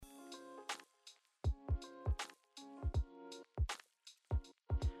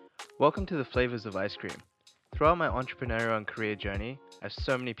Welcome to the Flavors of Ice Cream. Throughout my entrepreneurial and career journey, as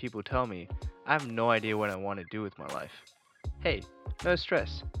so many people tell me, I have no idea what I want to do with my life. Hey, no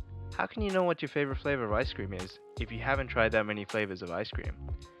stress. How can you know what your favorite flavor of ice cream is if you haven't tried that many flavors of ice cream?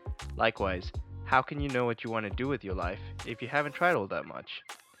 Likewise, how can you know what you want to do with your life if you haven't tried all that much?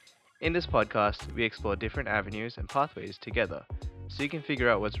 In this podcast, we explore different avenues and pathways together so you can figure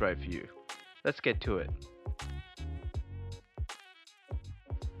out what's right for you. Let's get to it.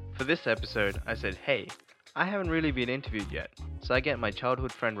 For this episode, I said, hey, I haven't really been interviewed yet, so I get my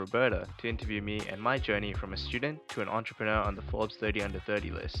childhood friend Roberta to interview me and my journey from a student to an entrepreneur on the Forbes 30 Under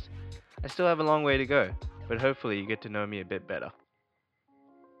 30 list. I still have a long way to go, but hopefully you get to know me a bit better.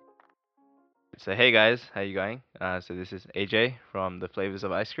 So hey guys, how you going? So this is AJ from the Flavors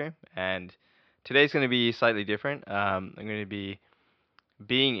of Ice Cream, and today's going to be slightly different. I'm going to be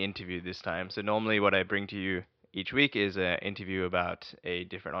being interviewed this time. So normally what I bring to you each week is an interview about a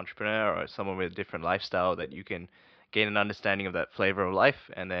different entrepreneur or someone with a different lifestyle that you can gain an understanding of that flavor of life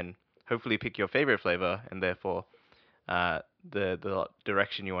and then hopefully pick your favorite flavor and therefore uh, the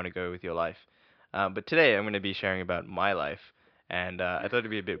direction you want to go with your life. But today I'm going to be sharing about my life, and I thought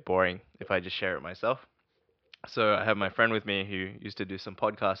it'd be a bit boring if I just share it myself. So I have my friend with me who used to do some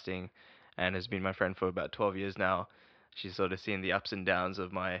podcasting and has been my friend for about 12 years now. She's sort of seen the ups and downs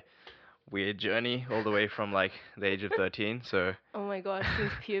of my weird journey all the way from like the age of 13. So Oh my gosh,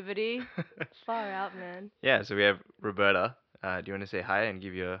 since puberty? Far out, man. yeah, so we have Roberta. Do you want to say hi and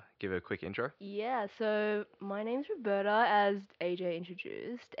give a quick intro? Yeah, so my name's Roberta, as AJ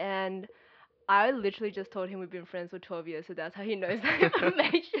introduced, and I literally just told him we've been friends for 12 years, so that's how he knows that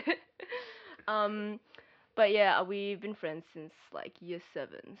information. um, but yeah, we've been friends since like year 7,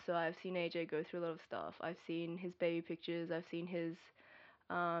 so I've seen AJ go through a lot of stuff. I've seen his baby pictures, I've seen his,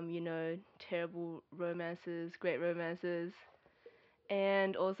 terrible romances, great romances,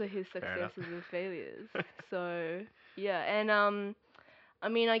 and also his Fair enough. successes and failures. So yeah, and I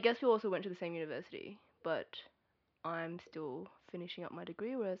mean, I guess we also went to the same university, but I'm still finishing up my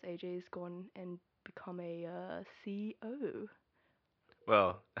degree, whereas AJ's gone and become a CEO.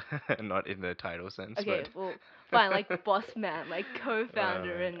 Well, not in the title sense, Okay, but well, fine, like boss man, like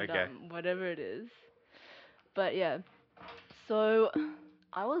co-founder, man, and okay. whatever it is. But yeah, so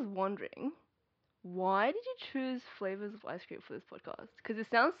I was wondering, why did you choose flavors of ice cream for this podcast? Because it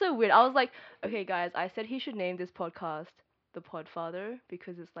sounds so weird. I was like, okay, guys, I said he should name this podcast The Podfather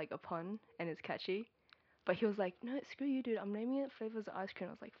because it's like a pun and it's catchy. But he was like, no, screw you, dude. I'm naming it flavors of ice cream.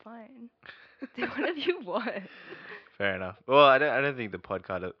 I was like, fine, do whatever you want. Fair enough. Well, I don't think the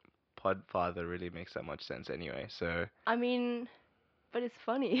Podfather really makes that much sense anyway. So I mean, but it's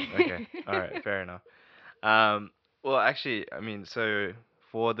funny. okay, all right, fair enough. Um, well, actually, I mean, so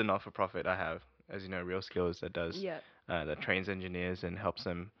for the not-for-profit, I have, as you know, Real Skills Yeah. that trains engineers and helps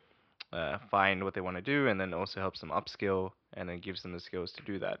them find what they want to do, and then also helps them upskill, and then gives them the skills to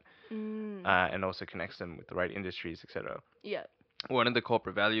do that, Mm. and also connects them with the right industries, etc. Yeah. One of the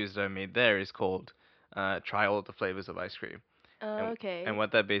corporate values that I made there is called "Try all the flavors of ice cream," and Okay.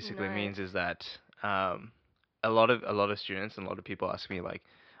 what that basically Nice. means is that a lot of students and a lot of people ask me like,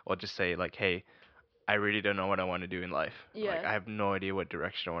 or just say like, "Hey, I really don't know what I want to do in life. Like, Yeah. I have no idea what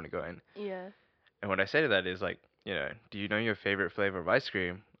direction I want to go in." Yeah. And what I say to that is like, do you know your favorite flavor of ice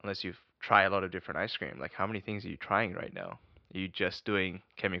cream unless you've tried a lot of different ice cream? Like, how many things are you trying right now? Are you just doing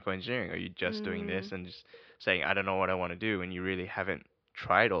chemical engineering? Are you just doing this Mm. and just saying, I don't know what I want to do, and you really haven't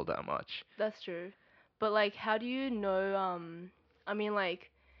tried all that much? That's true. But like, how do you know? I mean,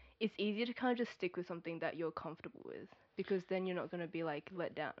 like, it's easier to kind of just stick with something that you're comfortable with because then you're not gonna be like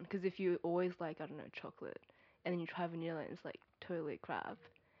let down. Because if you always like, I don't know, chocolate, and then you try vanilla and it's like totally crap,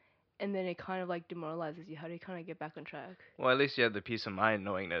 and then it kind of like demoralizes you. How do you kind of get back on track? Well, at least you have the peace of mind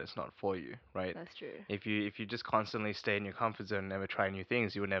knowing that it's not for you, right? That's true. If you just constantly stay in your comfort zone and never try new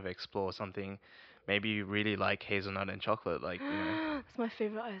things, you would never explore something. Maybe you really like hazelnut and chocolate, like, It's my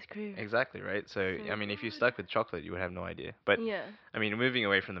favorite ice cream. exactly, right? So, So I mean, if you good. stuck with chocolate, you would have no idea. But, Yeah. I mean, moving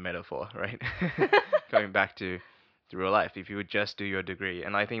away from the metaphor, right? Going back to real life, if you would just do your degree,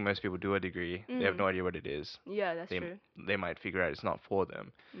 and I think most people do a degree, they have Mm. no idea what it is. Yeah, that's They true. they might figure out it's not for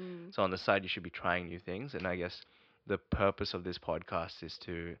them. Mm. So on the side, you should be trying new things. And I guess the purpose of this podcast is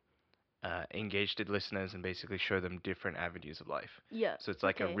to engage the listeners and basically show them different avenues of life. Yeah. So it's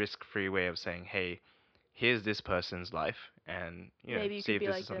like a Okay. risk-free way of saying, hey, here's this person's life, and Maybe you see could if be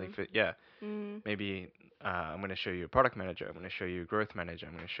this is like something them. fit. Yeah, Mm. maybe I'm going to show you a product manager. I'm going to show you a growth manager.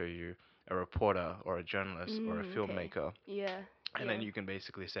 I'm going to show you a reporter or a journalist or a Okay. filmmaker, Yeah. and then Yeah. you can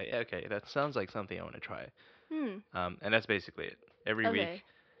basically say, "Yeah, okay, that sounds like something I want to try." Hmm. And that's basically it. Every week Okay.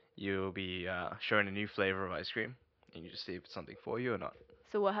 you'll be shown a new flavor of ice cream, and you just see if it's something for you or not.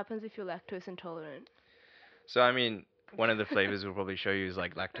 So what happens if you're lactose intolerant? So I mean, one of the flavors we'll probably show you is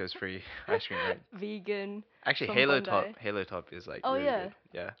like lactose-free ice cream, right? Vegan Actually, from Bondi. Halo Top is like Oh really yeah. good.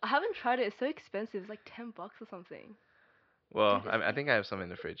 Yeah. I haven't tried it. It's so expensive. It's like $10 or something. Well, Dude, it's I think I have some in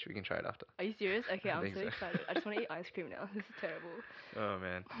the fridge. We can try it after. Are you serious? Okay, I I'm think so so. excited. I just want to eat ice cream now. This is terrible. Oh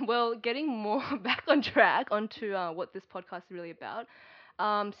man. Well, getting more back on track onto what this podcast is really about.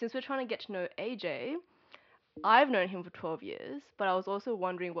 Since we're trying to get to know AJ, I've known him for 12 years, but I was also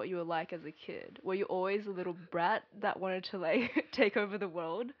wondering what you were like as a kid. Were you always a little brat that wanted to like take over the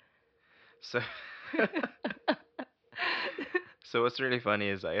world? So, so what's really funny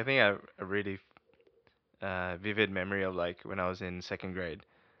is like, I think I have a really vivid memory of like when I was in second grade,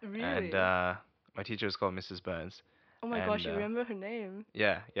 and Really? my teacher was called Mrs. Burns, Oh my gosh, and you remember her name?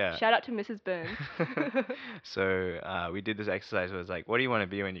 yeah, yeah. Shout out to Mrs. Burns. So we did this exercise. Where it was like, what do you want to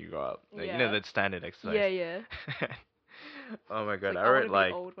be when you grow up? Like, you know Yeah. that standard exercise. Yeah, yeah. Oh my It's god, like I want to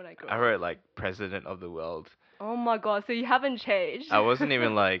be old when I grow I up. wrote like president of the world. Oh my god, so you haven't changed. I wasn't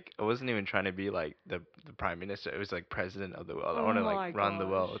even trying to be like the prime minister. It was like president of the world. I Oh want to like my run the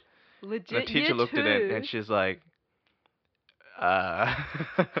gosh. world. And the Legit teacher year looked at it and two. she's like, uh,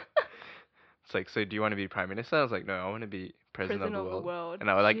 it's like, so do you want to be prime minister? I was like, no, I want to be president of President the of the world. world. And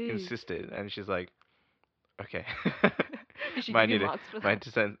I like Jeez. insisted, and she's like, okay, Did she give might you need to marks for might that?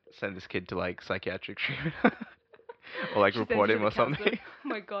 to send this kid to like psychiatric treatment or like She sends report you to him the or counselor. something. Oh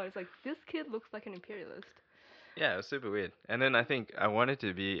my god, it's like this kid looks like an imperialist. Yeah, it was super weird. And then I think I wanted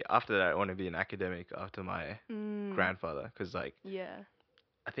to be after that. I wanted to be an academic after my Mm, grandfather, because like yeah.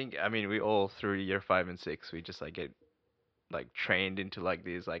 I think I mean we all through year 5 and 6 we just like get like trained into like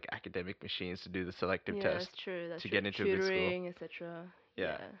these like academic machines to do the selective Yeah, test that's true. That's to true. get into a good school. Tutoring, etc.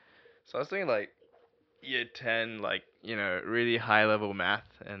 Yeah. Yeah. So I was doing like year 10 like, you know, really high level math,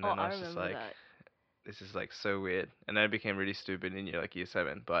 and Oh, then I I was just remember like that. this is like so weird. And then I became really stupid in year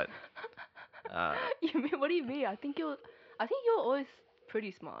 7, but uh You mean what do you mean? I think you're always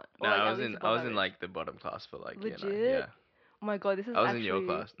pretty smart. no, Or like at least I above was in average. like the bottom class for like, you know, yeah. Legit? Oh my god, this is I was in your actually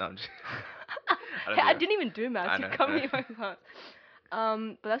class. No, I'm just I don't Hey, I think didn't even do I maths. You're know. I coming know. in my class.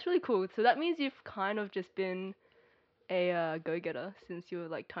 But that's really cool. So that means you've kind of just been a go-getter since you were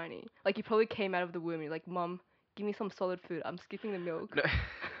like tiny. Like you probably came out of the womb and you're like, Mom, give me some solid food. I'm skipping the milk. No,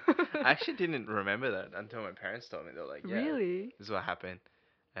 I actually didn't remember that until my parents told me. They were like, "Yeah, Really? this is what happened,"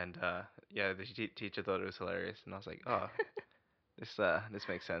 and yeah, the teacher thought it was hilarious, and I was like, "Oh, this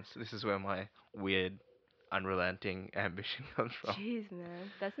makes sense. This is where my weird, unrelenting ambition comes from." Jeez,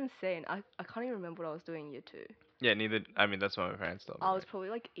 man, that's insane. I can't even remember what I was doing in year two. Yeah, neither. I mean, that's what my parents told me, I was probably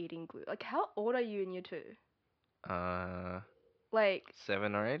like eating glue. Like, how old are you in year two? right? Like,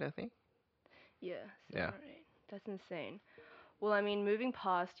 7 or 8, I think. yeah, seven Yeah, or eight. That's insane. Well, I mean, moving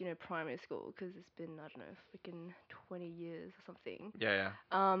past, primary school, because it's been, I don't know, freaking 20 years or something. yeah,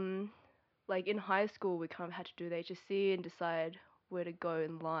 Um, like in high school, we kind of had to do the HSC and decide where to go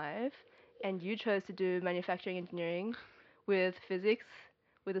in life. And you chose to do manufacturing engineering with physics,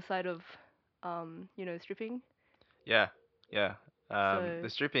 with a side of, stripping. yeah, yeah, yeah. So, The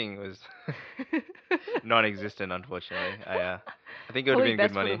stripping was non-existent, unfortunately. I think it would have probably been good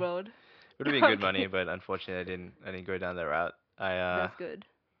best for the money. world. Would have been good money, Okay, but unfortunately, I didn't go down that route. that's good.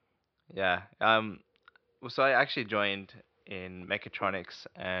 Yeah. Well, so I actually joined in mechatronics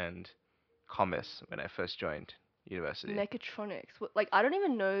and commerce when I first joined university. Mechatronics. Like, I don't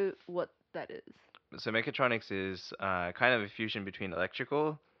even know what that is. So mechatronics is kind of a fusion between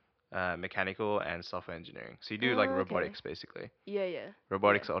electrical, mechanical, and software engineering. So you do like Okay. robotics basically, Yeah, yeah, yeah.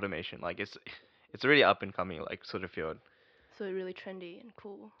 robotics automation. Like it's a really up and coming like sort of field. So really trendy and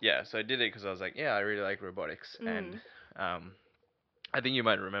cool. Yeah. So I did it because I was like, yeah, I really like robotics, and Mm. um, I think you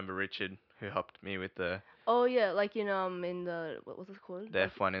might remember Richard, who helped me with Oh yeah, like in the what was it called? the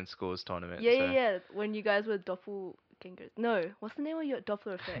Like F1 in schools tournament. yeah, yeah, So yeah. When you guys were doppelgangers. No, what's the name of your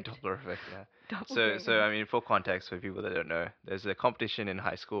Doppler effect? Doppler effect, yeah. So Doppelgangers. I mean, for context, for people that don't know, there's a competition in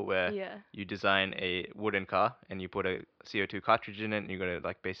high school where Yeah. you design a wooden car and you put a CO2 cartridge in it, and you're gonna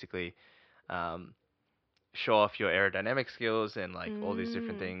like basically um, show off your aerodynamic skills and like all these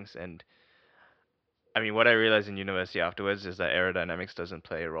different Mm. things. And I mean, what I realized in university afterwards is that aerodynamics doesn't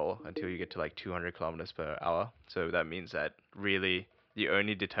play a role until you get to like 200 kilometers per hour. So that means that really the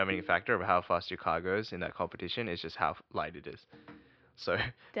only determining factor of how fast your car goes in that competition is just how light it is. So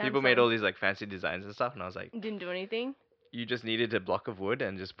Damn people made son. all these like fancy designs and stuff, and I was like, Didn't do anything. you just needed a block of wood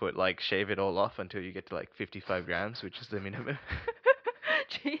and just put like shave it all off until you get to like 55 grams, which is the minimum.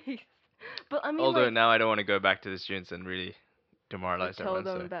 Jeez. But I mean Although like now I don't want to go back to the students and really like demoralize tell everyone.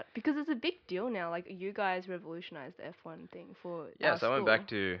 them So about because it's a big deal now. Like you guys revolutionized the F1 thing for yeah, our so I went school. back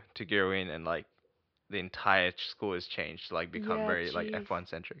to Girwin and like the entire school has changed to like become Yeah, very like jeez. F1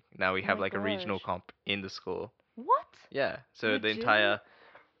 centric. Now we Oh have my like a regional gosh. comp in the school. What? Yeah, so the Legit? entire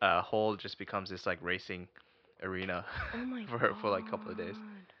hall just becomes this like racing arena Oh my for like a couple of days.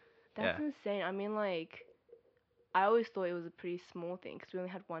 god. That's Yeah, insane. I mean, like, I always thought it was a pretty small thing because we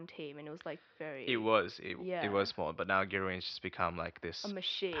only had one team and it was like it very, was it yeah, was small, but now Gilroy's just become like a this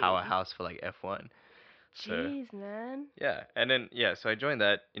machine. powerhouse for like F1. So Jeez, man. yeah, and then yeah, so I joined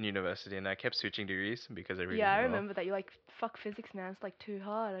that in university, and I kept switching degrees because I really Yeah, I did well. remember that. You're like, fuck physics, man. It's like too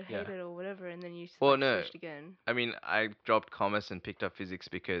hard. I Yeah. hate it or whatever. And then you just Well, like no, switched again. I mean I dropped commerce and picked up physics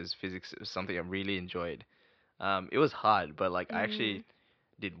because physics was something I really enjoyed. It was hard, but like I Mm. actually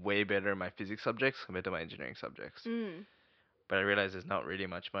did way better in my physics subjects compared to my engineering subjects. Mm. But I realized there's not really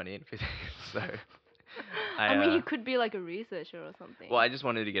much money in physics, so I I mean, you could be like a researcher or well, something. I just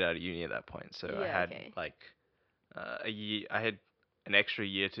wanted to get out of uni at that point, so I Yeah, had okay. like a year. I had an extra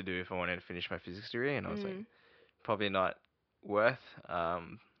year to do if I wanted to finish my physics degree, and I was like, Mm. probably not worth. I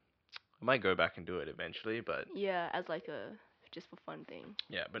might go back and do it eventually, but Yeah, as like a just for fun thing.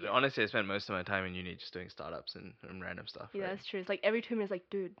 yeah. But Yeah. honestly, I spent most of my time in uni just doing startups and random stuff, Yeah, right? that's true. It's like every 2 minutes, like,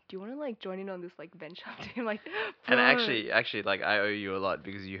 dude, do you want to like join in on this like venture? I'm like, And bro, actually, like I owe you a lot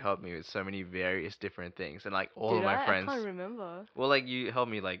because you helped me with so many various different things, and like all of did my I? I friends. can't remember. Well, like you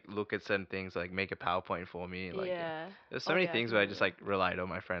helped me like look at certain things, like make a PowerPoint for me, like yeah. Yeah. There's so Oh many yeah, I things can where I just remember. like relied on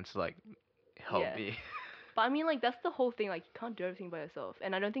my friends to like help Yeah. me. But I mean, like, that's the whole thing. Like, you can't do everything by yourself,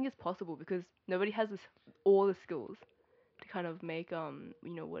 and I don't think it's possible because nobody has all the skills to kind of make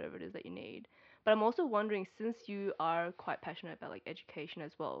whatever it is that you need. But I'm also wondering, since you are quite passionate about like education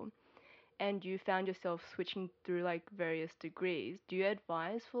as well, and you found yourself switching through like various degrees, do you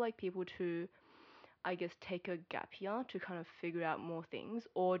advise for like people to, I guess, take a gap year to kind of figure out more things,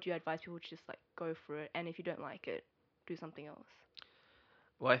 or do you advise people to just like go for it, and if you don't like it, do something else?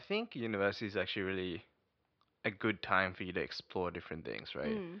 Well, I think university is actually really a good time for you to explore different things,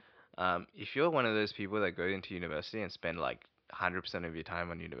 right? Mm. If you're one of those people that go into university and spend like 100% of your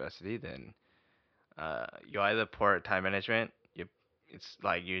time on university, then you're either poor at time management, it's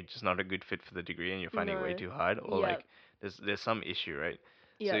like you're just not a good fit for the degree and you're finding it way No. too hard, or Yep. like there's some issue, right?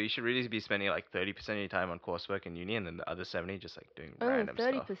 So Yep. you should really be spending like 30% of your time on coursework in uni, and then the other 70 just like doing Only random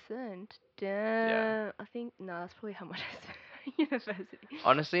stuff. 30%. Yeah. Damn. I think no, that's probably how much I spent at university.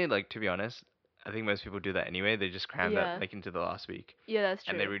 Honestly, like to be honest, I think most people do that anyway. They just cram that Yeah. like into the last week, Yeah, that's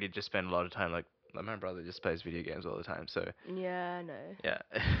and they true. really just spend a lot of time like my brother just plays video games all the time. So Yeah, I know. yeah.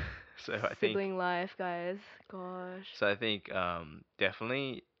 So I think Sibling life, guys. Gosh.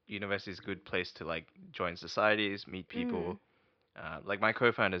 definitely university is a good place to like join societies, meet Mm. people. Like my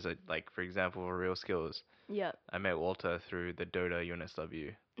co-founders are like, for example, for Real Skills. Yep. I met Walter through the Dota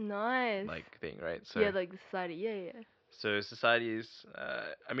UNSW Nice. like thing, right? Yeah, like the society. Yeah, yeah. So societies.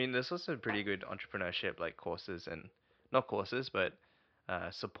 I mean, there's also pretty good entrepreneurship like courses and not courses, but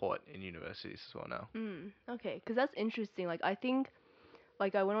support in universities as well now. Okay, because that's interesting. Like, I think,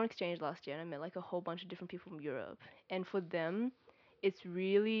 like, I went on exchange last year and I met like a whole bunch of different people from Europe, and for them, it's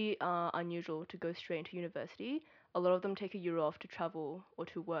really unusual to go straight into university. A lot of them take a year off to travel or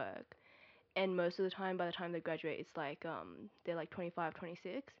to work, and most of the time, by the time they graduate, it's like they're like 25,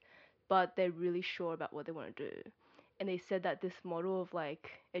 26, but they're really sure about what they want to do. And they said that this model of like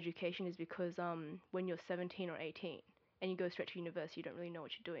education is because when you're 17 or 18 and you go straight to university, you don't really know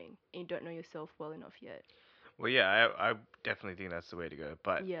what you're doing and you don't know yourself well enough yet. Well, yeah, I definitely think that's the way to go,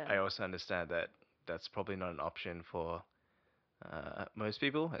 but Yeah. I also understand that that's probably not an option for most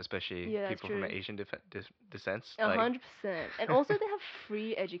people, especially Yeah, that's people from true. Asian descent. A Like, 100%. And also they have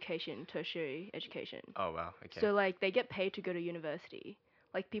free education, tertiary education. oh wow, okay. So like they get paid to go to university.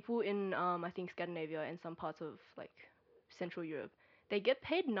 Like people in I think Scandinavia and some parts of like Central Europe, they get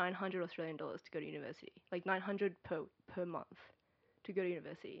paid 900 Australian dollars to go to university. Like 900 per month to go to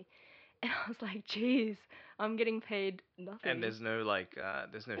university. And I was like, "Jeez, I'm getting paid And nothing." there's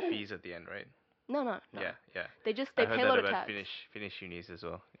no fees at the end, right? No, no, no. Yeah, yeah. They I heard pay a that lot of about tax. Finnish unis as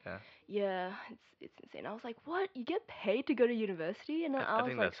well. Yeah. Yeah, it's insane. I was like, "What? You get paid to go to university?" And then I I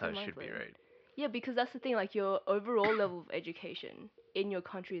was think like that's how so it mind should be, blown. right? Yeah, because that's the thing, like your overall level of education in your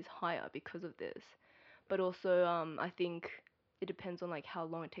country is higher because of this. But also, I think it depends on like how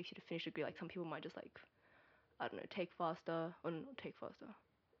long it takes you to finish a degree. Like some people might just like, I don't know, take faster or not take faster.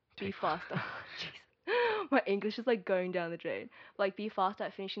 Be Take faster. Jeez. My English is like going down the drain. Like be faster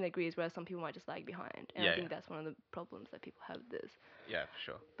at finishing their degrees, whereas some people might just lag behind. And I Yeah, yeah. think that's one of the problems that people have with this. Yeah, for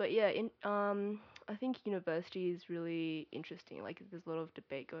sure. But yeah, in I think university is really interesting. Like there's a lot of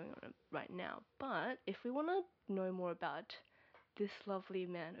debate going on right now. But if we want to know more about this lovely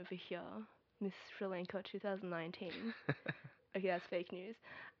man over here, Miss Sri Lanka 2019, Okay, that's fake news.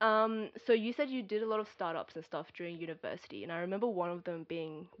 So you said you did a lot of startups and stuff during university, and I remember one of them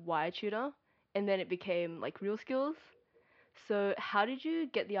being Wire Tutor, and then it became like Real Skills. So how did you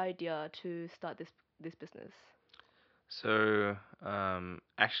get the idea to start this business? So,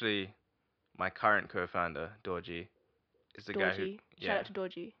 actually, my current co-founder, Dorji, is the guy who, Dorji. Shout yeah, out to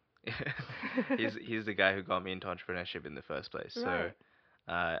Dorji. he's the guy who got me into entrepreneurship in the first place. So, Right.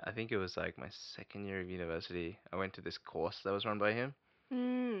 I think it was like my second year of university. I went to this course that was run by him,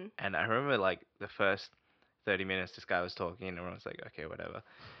 Mm. and I remember like the first 30 minutes, this guy was talking, and everyone was like, okay, whatever.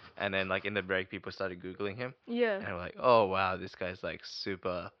 And then like in the break, people started googling him, Yeah. and I'm like, oh wow, this guy's like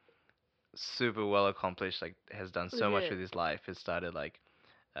super well accomplished. Like has done so much with Legit. his life. Has started like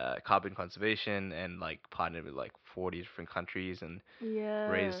carbon conservation and like partnered with like 40 different countries and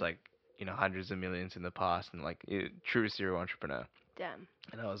raised Yeah. like hundreds of millions in the past and like true serial entrepreneur. Damn.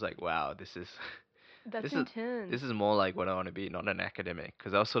 And I was like, wow, this is That's this is intense. this is more like what I want to be, not an academic.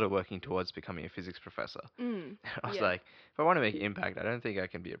 Because I was sort of working towards becoming a physics professor. Mm. I was Yeah. like, if I want to make impact, I don't think I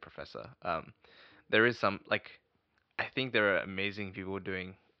can be a professor. There is some like I think there are amazing people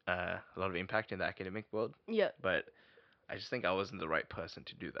doing a lot of impact in the academic world, Yeah. but I just think I wasn't the right person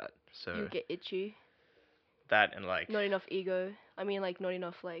to do that. So You get itchy. that and like Not enough ego. I mean, like, not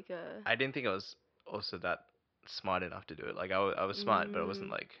enough, like, I didn't think I was also that smart enough to do it. Like I was smart, but I wasn't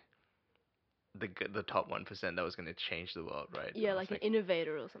mm, like the top 1% that was going to change the world, right? And yeah, I was like an like,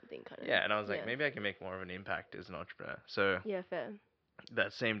 innovator or something, kind of. yeah, and I was like, Yeah. maybe I can make more of an impact as an entrepreneur. So Yeah, fair.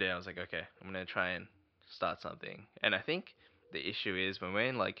 that same day, I was like, okay, I'm going to try and start something. And I think the issue is when we're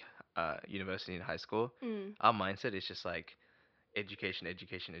in like university and high school, Mm. our mindset is just like education,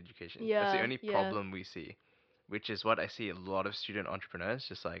 education, education. That's the Yeah, only yeah. problem we see, which is what I see a lot of student entrepreneurs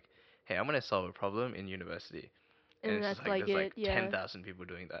just like, hey, I'm gonna solve a problem in university, and And it's just that's like like there's like it, yeah. 10,000 people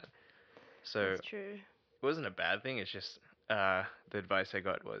doing that. So That's it true. wasn't a bad thing. It's just the advice I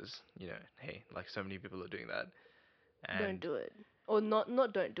got was, hey, like so many people are doing that, Don't and do it. Or not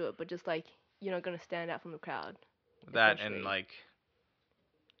don't do it, but just like, you're not gonna stand out from the crowd, that and essentially. like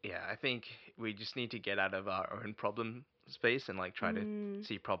yeah, I think we just need to get out of our own problem space and like try to Mm.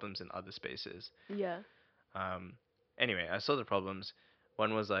 see problems in other spaces. Yeah. Um, anyway, I saw the problems.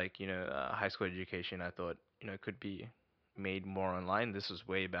 One was like, high school education, I thought, could be made more online. This was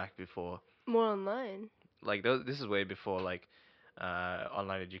way back before, More online. like, this is way before, like,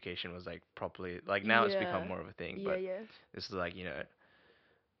 online education was, like, properly, like, now it's become Yeah. more of a thing, Yeah, but yeah. this is, like,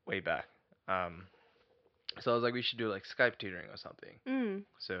 way back. Um, so I was like, we should do, like, Skype tutoring or something. Mm.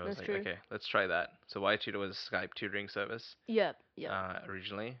 So I was That's like, true. okay, let's try that. So YTutor was a Skype tutoring service, Yep, yep.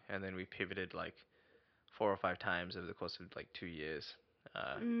 originally, and then we pivoted, like, 4 or 5 times over the course of like 2 years.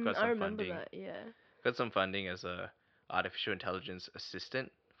 Mm, Got I some remember funding. that, yeah. Got some funding as a artificial intelligence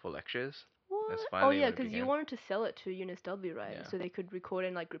assistant for lectures. That's What? Oh finally yeah, what it because you began. wanted to sell it to UNSW, right? Yeah, So they could record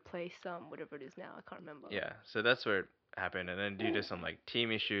and like replace whatever it is now. I can't remember. yeah. So that's where it happened, and then due to some like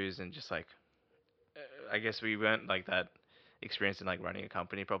team issues and just like, I guess we weren't like that experienced in like running a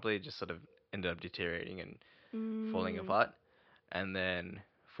company properly. It just sort of ended up deteriorating and falling Mm. apart. And then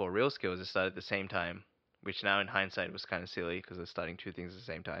for real skills, it started at the same time, which now in hindsight was kind of silly because I was starting two things at the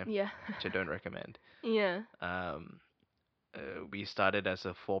same time, Yeah. which I don't recommend. Yeah. Um, we started as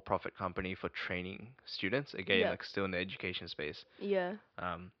a for-profit company for training students, again, Yep. like still in the education space. Yeah.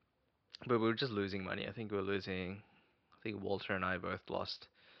 Um, but we were just losing money. I think we were losing, I think Walter and I both lost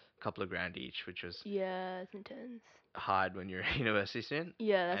a couple of grand each, which was Yeah, it's intense. hard when you're a university student.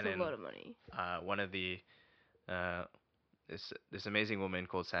 Yeah, that's And a then lot of money. one of the, uh, this amazing woman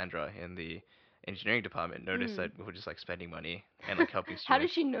called Sandra in the engineering department noticed Mm. that we were just like spending money and like helping How did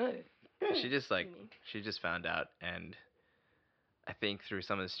students. she know? She just like, Excuse me. she just found out, and I think through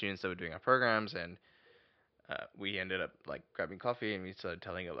some of the students that were doing our programs, and we ended up like grabbing coffee and we started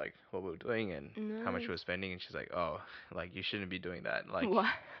telling her like what we were doing and how much we Nice. were spending, and she's like, oh, like you shouldn't be doing that. Like What?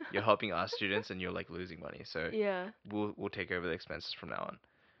 you're helping our students and you're like losing money, so Yeah. we'll take over the expenses from now on.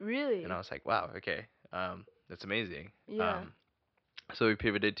 And I Really? was like, wow, okay, that's amazing. Yeah. So we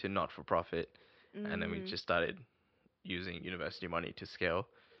pivoted to not for profit, and then we Mm. just started using university money to scale.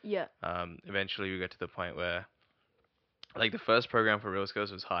 Yeah. Eventually, we got to the point where like the first program for Real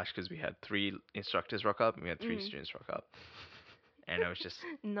Skills was harsh because we had three instructors rock up and we had three Mm. students rock up, and it was just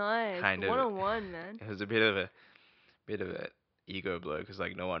Nice. kind of One on one, man. it was a bit of a ego blow because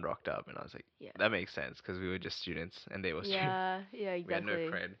like no one rocked up, and I was like, Yeah. that makes sense because we were just students and they were students. Yeah. Yeah. We had no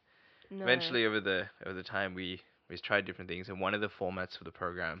Exactly. cred. No. Eventually, over the time, we tried different things, and one of the formats for the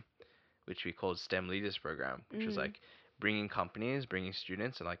program, which we called STEM Leaders Program, which was Mm. like bringing companies, bringing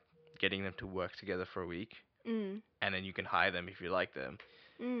students, and like getting them to work together for a week, Mm. and then you can hire them if you like them.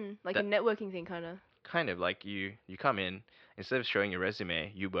 Mm. Like a That networking thing, kind of. kind of like you come in, instead of showing your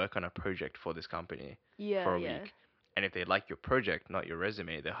resume, you work on a project for this company Yeah, for a yeah. week. And if they like your project, not your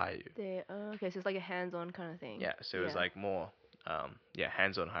resume, they hire you. They okay, so it's like a hands-on kind of thing. Yeah, so it was Yeah. like more yeah,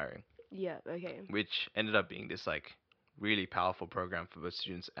 hands-on hiring, Yeah, okay. which ended up being this like really powerful program for both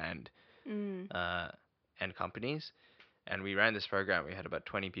students Mm. uh and companies. And we ran this program. We had about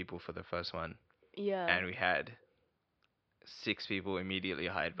 20 people for the first one, Yeah. and we had 6 people immediately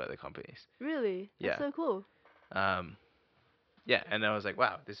hired by the companies. Really? That's Yeah. so cool. Um, yeah, and I was like,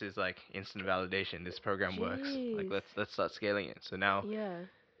 wow, this is like instant validation. This program works. Like Jeez. let's start scaling it. So Yeah.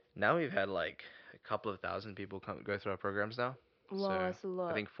 now we've had like a couple of thousand people come go through our programs now. Wow, So that's a I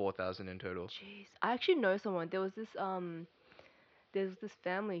lot. think 4,000 in total. Jeez. I actually know someone. There's this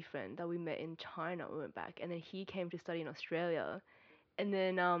family friend that we met in China. We went back, and then he came to study in Australia, and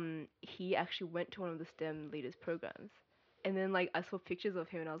then he actually went to one of the STEM leaders programs, and then like I saw pictures of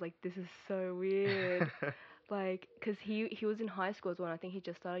him, and I was like, this is so weird. Like, cause he was in high school as well. And I think he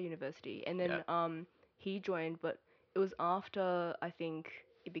just started university, and Yeah. then he joined, but it was after I think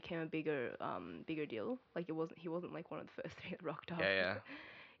it became a bigger deal. Like he wasn't like one of the first three that rocked up. Yeah, yeah.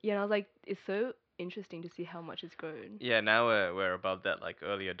 Yeah, and I was like, it's so interesting to see how much it's grown. Yeah, now we're above that like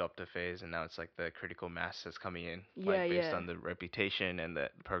early adopter phase, and now it's like the critical mass that's coming in, Yeah, like based yeah. on the reputation and the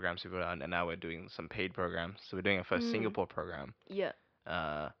programs we put on, and now we're doing some paid programs. So we're doing a first Mm. Singapore program, Yeah.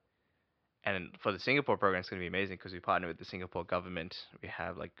 uh, and for the Singapore program, it's gonna be amazing because we partner with the Singapore government. We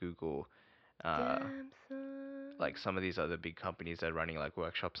have like Google, uh, Damn like son. some of these other big companies that are running like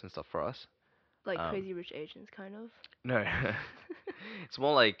workshops and stuff for us. Like Um, Crazy Rich Asians, kind of. no, it's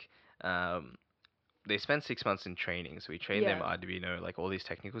more like um, they spend 6 months in training, so we train them Yeah. Arduino, like all these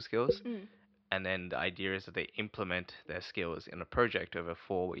technical skills. Mm. And then the idea is that they implement their skills in a project over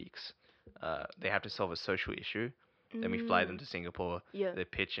 4 weeks. They have to solve a social issue. Then we fly them Mm. to Singapore. Yeah. They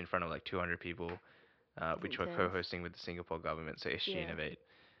pitch in front of like 200 people, That's which we're intense. co-hosting with the Singapore government, so SG Yeah. Innovate,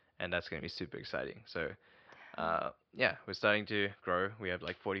 and that's going to be super exciting. So Damn. yeah, we're starting to grow. We have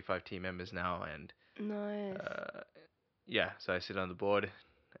like 45 team members now, and Nice. uh, yeah, so I sit on the board,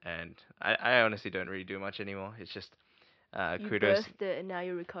 and I honestly don't really do much anymore. It's just You kudos. birthed it and now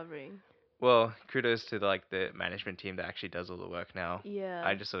you're recovering. Well, kudos to like the management team that actually does all the work now. I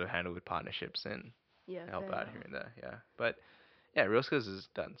Yeah. just sort of handle with partnerships and Yeah, help fair out here enough. and there. Yeah, but yeah, Real Skills has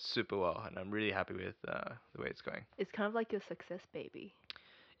done super well, and I'm really happy with the way it's going. It's kind of like your success baby.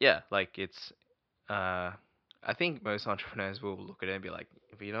 Yeah, like it's. Uh, I think most entrepreneurs will look at it and be like,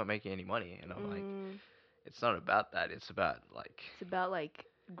 "But you're not making any money," and I'm like, Mm. "It's not about that. It's about like It's about like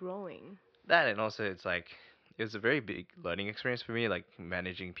growing. that, and also it's like." It was a very big learning experience for me, like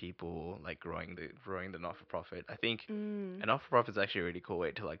managing people, like growing the not for profit. I think Mm. and not-for-profit is actually a really cool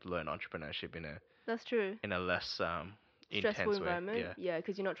way to like learn entrepreneurship That's true. in a less Stressful intense way. environment. Yeah. Yeah,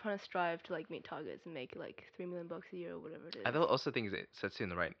 because you're not trying to strive to like meet targets and make like 3 million bucks a year or whatever it I is. also think it sets you in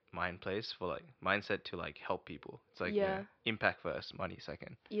the right mind place for like mindset to like help people. It's like, Yeah. impact first, money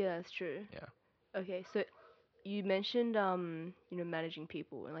second. Yeah, that's true. Yeah. Okay, so you mentioned managing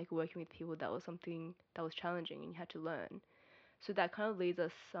people and like working with people, that was something that was challenging and you had to learn. So that kind of leads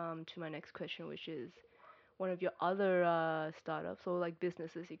us to my next question, which is one of your other startups or like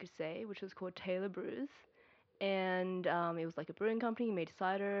businesses you could say, which was called Taylor Brews, and it was like a brewing company. You made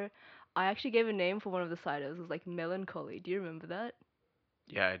cider. I actually gave a name for one of the ciders. It was like Melancholy. Do you remember that?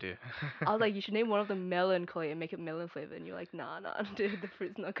 Yeah, I do. I was like, you should name one of them Melancholy and make it melon flavored. And you're like, nah, nah, dude, the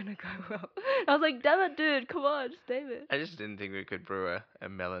fruit's not gonna go well. I was like, damn it, dude, come on, just name it. I just didn't think we could brew a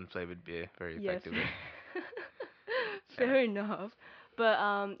melon flavored beer very Yeah, effectively. Yeah. fair enough. But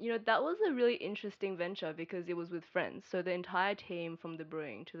that was a really interesting venture because it was with friends. So the entire team, from the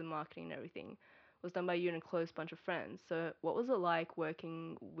brewing to the marketing and everything, was done by you and a close bunch of friends. So what was it like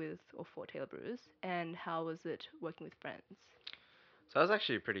working with or for Taylor Brews, and how was it working with friends? So I was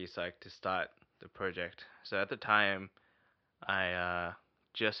actually pretty psyched to start the project. So at the time, I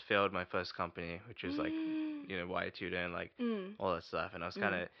just failed my first company, which was like, Y tutor and like Mm, all that stuff, and I was mm.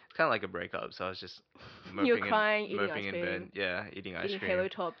 it's kind of like a breakup. So I was just You're crying, eating ice moping in bed, cream, yeah, eating ice eating cream. Halo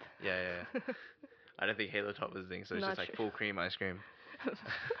Top. Yeah, yeah, yeah. I don't think Halo Top was a thing, so it's just Not like true. full cream ice cream.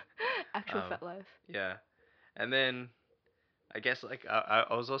 Actual um, fat life. yeah, and then I guess like I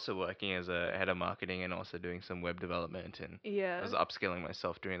was also working as a head of marketing and also doing some web development, and I Yeah. was upskilling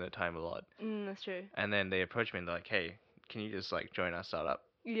myself during that time a lot. That's true. And then they approached me and they're like, "Hey, can you just like join our startup?"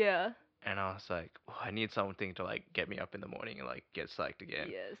 Yeah. And I was like, oh, I need something to like get me up in the morning and like get psyched again,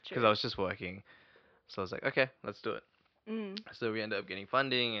 Yeah, it's because I true. was just working. So I was like, okay, let's do it. Mm. So we ended up getting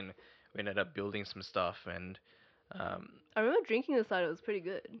funding and we ended up building some stuff and um, I remember drinking the cider. It was pretty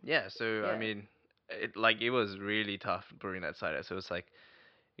good. yeah. So I Yeah. mean, it was really tough brewing that cider. So it was like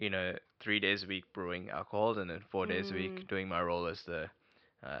 3 days a week brewing alcohol, and then 4 days a week Mm. doing my role as the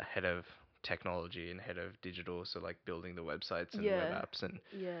head of technology and head of digital, so like building the websites and web Yeah. apps and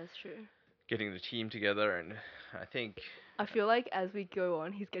Yeah, it's true. getting the team together. And I think, I feel like as we go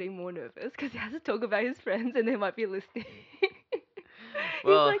on, he's getting more nervous because he has to talk about his friends and they might be listening. He's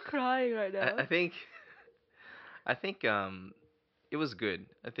well, like crying right I, now. I think, I think, it was good.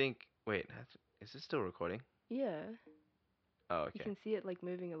 I think. Wait, is it still recording? Yeah, Oh, you okay. can see it like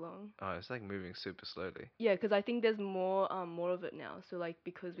moving along. Oh, it's like moving super slowly. Yeah, because I think there's more of it now. So like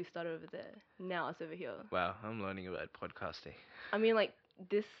because we started over there, now it's over here. Wow, I'm learning about podcasting. I mean like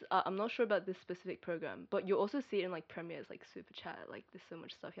this. I'm not sure about this specific program, but you'll also see it in like Premiere's like super chat. Like there's so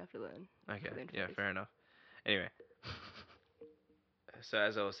much stuff you have to learn Okay, for the yeah, interface. fair enough. Anyway, so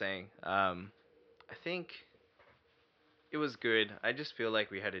as I was saying, I think it was good. I just feel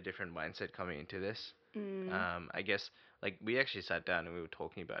like we had a different mindset coming into this. Mm, I guess like we actually sat down and we were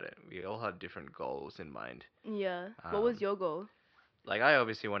talking about it. We all had different goals in mind. yeah. What was Um, your goal? like I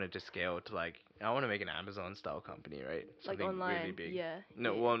obviously wanted to scale to like I want to make an Amazon style company, right? Like Something really online? big. Yeah,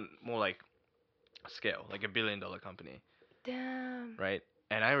 No, yeah, yeah. one more like scale, like $1 billion company, Damn. right?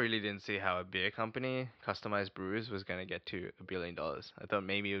 And I really didn't see how a beer company, customized brews, was gonna get to $1 billion. I thought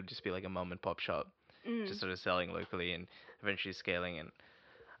maybe it would just be like a mom and pop shop, Mm, just sort of selling locally and eventually scaling. And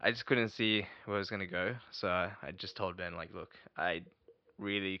I just couldn't see where it was gonna go. So I just told Ben like, look, I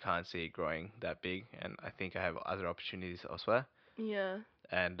really can't see it growing that big, and I think I have other opportunities elsewhere. yeah.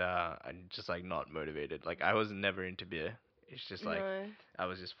 And I'm just like not motivated. Like I was never into beer. It's just like No. I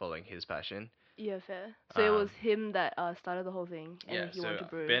was just following his passion. Yeah, fair. So it was Um, him that started the whole thing, and yeah. then he So wanted to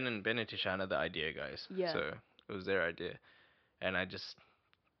brew. Ben and Tishana, the idea guys. Yeah. So it was their idea, and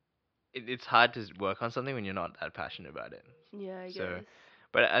it's hard to work on something when you're not that passionate about it. Yeah, I So, guess.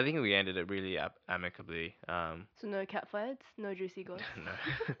 but I think we ended it really amicably. So no cat fights, no juicy goss. No,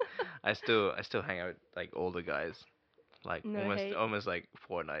 I still hang out with like all the guys, like No almost hate. almost like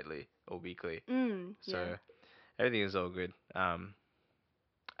fortnightly or weekly. Yeah. So everything is all good.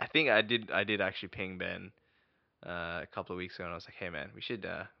 I think I did actually ping Ben a couple of weeks ago, and I was like, hey man, we should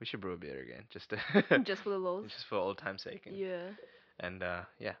brew a beer again, just to Just for the lols. just for old time's sake, Yeah. and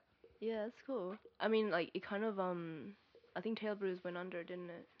yeah. Yeah, that's cool. I mean, like it kind of I think Tail Brews went under, didn't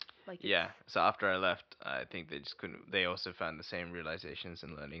it? Like it's. Yeah, so after I left, I think they just couldn't. They also found the same realizations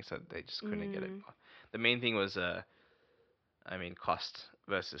and learnings, so they just couldn't get it. Mm. The main thing was, I mean, cost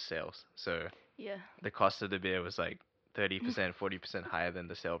versus sales. So Yeah. the cost of the beer was like 30%, 40% higher than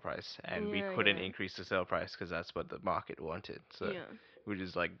the sale price, and we Yeah, couldn't yeah. increase the sale price because that's what the market wanted. So Yeah. we were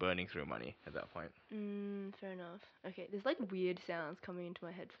just like burning through money at that point. Fair enough. Okay, there's like weird sounds coming into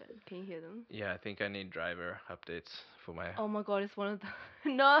my headphone. Can you hear them? Yeah, I think I need driver updates for my Oh my god, it's one of the.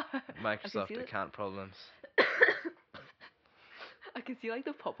 No! I can see Microsoft it. account problems. I can see like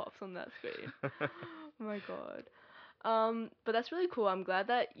the pop-ups on that screen. Oh my god. But that's really cool. I'm glad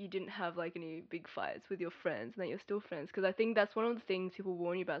that you didn't have like any big fights with your friends and that you're still friends. Because I think that's one of the things people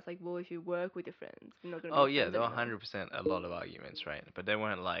warn you about. It's like, well, if you work with your friends, you're not gonna Oh be yeah, friends there were anymore. 100% a lot of arguments, right? But they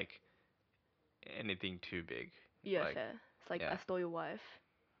weren't like anything too big. Yeah, Like, fair. It's like yeah. I stole your wife,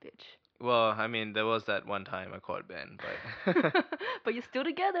 bitch. Well, I mean, there was that one time I caught Ben, but But you're still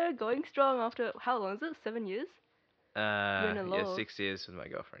together, going strong after how long is it? 7 years? You're in a yeah, law. 6 years with my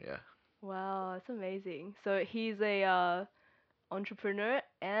girlfriend, yeah. Wow, that's amazing. So he's a entrepreneur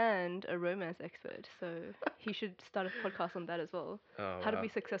and a romance expert. So he should start a podcast on that as well. Oh How to wow. be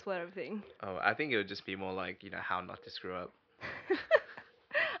successful at everything. Oh, I think it would just be more like, how not to screw up.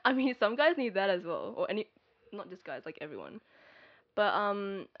 I mean, some guys need that as well, or any, not just guys, like everyone. But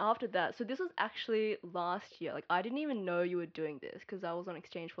after that, so this was actually last year. Like I didn't even know you were doing this because I was on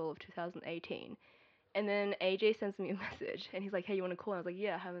exchange for all of 2018. And then AJ sends me a message and he's like, "Hey, you want to call?" And I was like,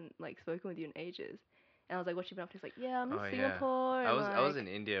 "Yeah, I haven't like spoken with you in ages." And I was like, "What you been up to?" He's like, "Yeah, I'm in Oh yeah. Singapore I and was I was in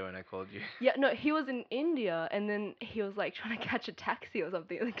like." India when I called you. Yeah, no, he was in India and then he was like trying to catch a taxi or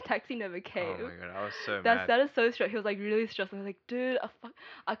something. Like taxi never Oh came. my god, I was so That mad. sounded so stressed. He was like really stressed. I was like, dude,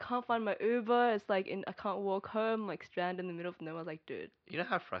 I can't find my Uber. It's like I can't walk home. Like stranded in the middle of nowhere. I was like, dude. You know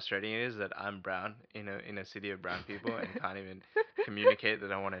how frustrating it is that I'm brown in a city of brown people and can't even communicate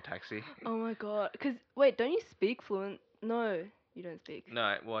that I want a taxi? Oh my god. Cause wait, don't you speak fluent? No, you don't speak.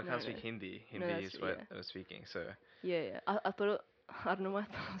 No, well, I No, can't no, speak Hindi. no. Hindi That's is true. what Yeah, I was speaking. So yeah, yeah. I thought it, I don't know why I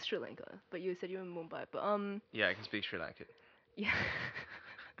thought it was Sri Lanka, but you said you were in Mumbai. But yeah, I can speak Sri Lankan. yeah.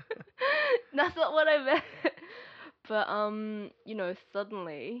 That's not what I meant. But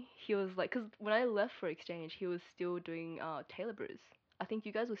suddenly he was like, cause when I left for exchange, he was still doing Taylor Brews. I think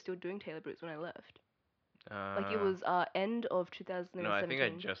you guys were still doing Taylor Brews when I left. Like it Uh, was end of no, I think I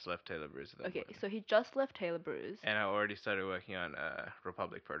 2017. just left Taylor Brews at that Okay, point, so he just left Taylor Brews. and I already started working on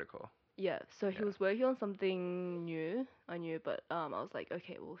Republic Protocol. Yeah, so he Yeah, was working on something new. I knew, but I was like,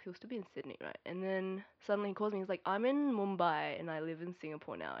 okay, well, he'll still be in Sydney, right? And then suddenly he calls me. He's like, I'm in Mumbai and I live in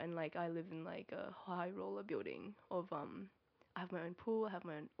Singapore now, and like I live in like a high roller building of I have my own pool, I have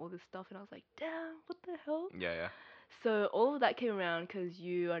my own all this stuff, and I was like, damn, what the hell? yeah, yeah. So all of that came around because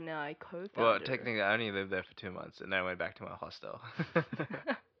you are now a Well, co-founder. technically, I only lived there for 2 months, and then I went back to my hostel.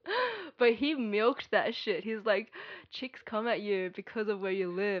 But he milked that shit. He's like, chicks come at you because of where you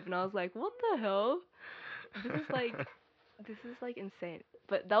live, and I was like, what the hell? This is like this is like insane.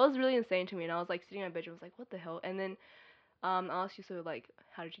 But that was really insane to me, and I was like sitting in my bedroom, I was like, what the hell? And then I asked you, so like,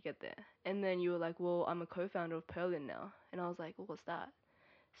 how did you get there? And then you were like, well, I'm a co-founder of Perlin now, and I was like, well, what's that?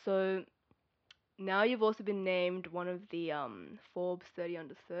 So now you've also been named one of the Forbes 30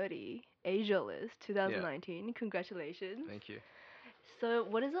 under 30 Asia list Yeah, 2019. Congratulations. thank you. So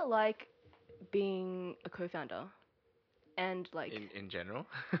what is it like being a co-founder? And like, In general.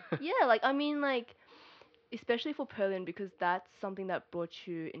 yeah, like I mean like especially for Perlin because that's something that brought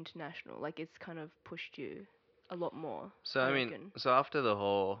you international. Like it's kind of pushed you a lot more, So I I mean, reckon. so after the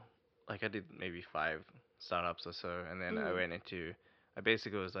whole, like I did maybe 5 startups or so, and then I Mm. went into, I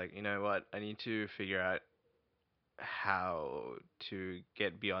basically was like, you know what, I need to figure out how to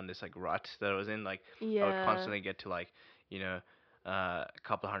get beyond this like rut that I was in. Like I would Yeah. constantly get to like, you know, a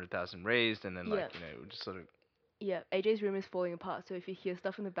couple of 100,000 raised, and then like, Yeah. just sort of, Yeah. AJ's room is falling apart, so if you hear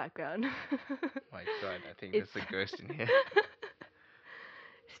stuff in the background, my God, I think it's there's a ghost in here.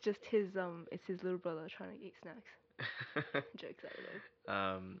 it's just it's his little brother trying to eat snacks. Jokes out of it.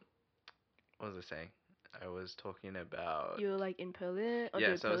 um, what was I saying? I was talking about. You're like in Perlin or Yeah,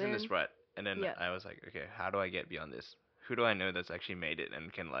 doing so I was in Perlin. this rut, and then Yeah. I was like, okay, how do I get beyond this? Who do I know that's actually made it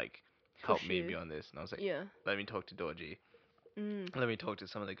and can like help Push me you. beyond this? And I was like, Yeah. let me talk to Dorji. Mm. Let me talk to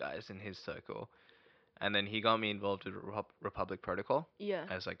some of the guys in his circle. And then he got me involved with Republic Protocol Yeah.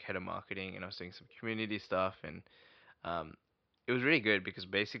 as like head of marketing, and I was doing some community stuff, and um, it was really good because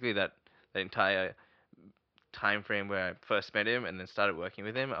basically that entire time frame where I first met him and then started working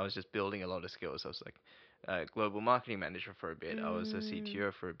with him, I was just building a lot of skills. I was like a global marketing manager for a bit. I was a Mm.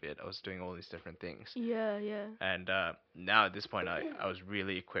 CTO for a bit. I was doing all these different things. Yeah, yeah. And now at this point, I was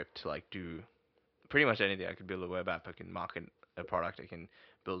really equipped to like do pretty much anything. I could build a web app. I can market a product. I can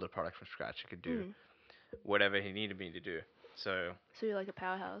build a product from scratch. I could do Mm. whatever he needed me to do. So So you're like a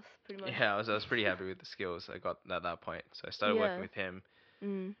powerhouse, pretty much. yeah, I was pretty happy with the skills I got at that point. So I started working Yeah. with him.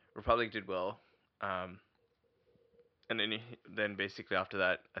 Mm. Republic did well. Um, and then then basically after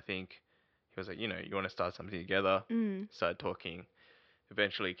that, I think he was like, you want to start something together. Mm. Started talking.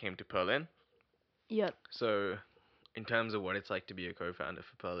 Eventually came to Perlin. Yep. So in terms of what it's like to be a co-founder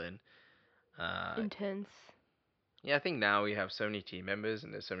for Perlin, uh, Intense. yeah, I think now we have so many team members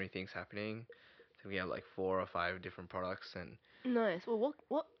and there's so many things happening. I think we have like 4 or 5 different products, and Nice. Well,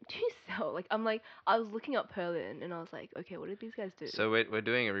 what do you sell? Like, I'm like, I was looking up Perlin and I was like, okay, what did these guys do? so we're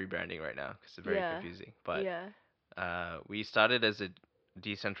doing a rebranding right now because it's very Yeah. confusing. But Yeah. we started as a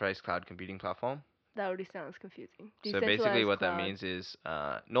decentralized cloud computing platform. That already sounds confusing. So basically, Decentralized what that cloud. means is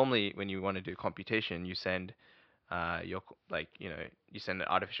normally when you want to do computation, you send you send an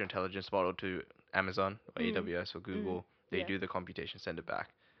artificial intelligence model to Amazon or Mm. AWS or Mm. Google. They Yeah. do the computation, send it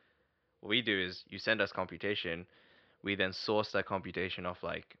back. What we do is you send us computation. We then source that computation off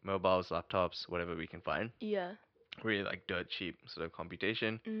like mobiles, laptops, whatever we can find. Yeah. Really like dirt cheap sort of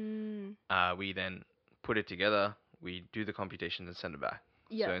computation. Mm. We then put it together. We do the computation and send it back.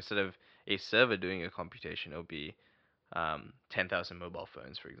 So Yeah. instead of a server doing a computation, it'll be 10,000 mobile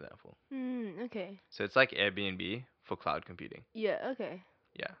phones, for example. Mm. Okay. So it's like Airbnb for cloud computing. Yeah. Okay.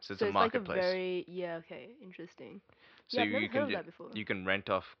 Yeah, so it's So a it's like a marketplace. very yeah. Okay. Interesting. So Yeah, I've never you heard can of that before. you can rent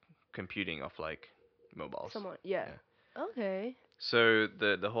off computing off like mobiles. Someone. Yeah. Yeah. Okay. So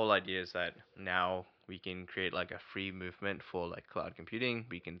the whole idea is that now we can create like a free movement for like cloud computing.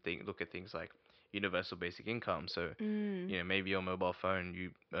 We can look at things like universal basic income. So Mm. maybe your mobile phone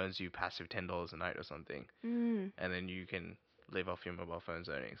you earns you passive $10 a night or something, Mm. and then you can live off your mobile phone's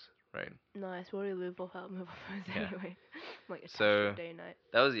earnings, right? Nice. We already live off our mobile phones Yeah. anyway. I'm like attached to So it day and night.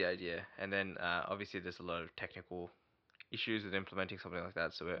 that was the idea, and then obviously there's a lot of technical issues with implementing something like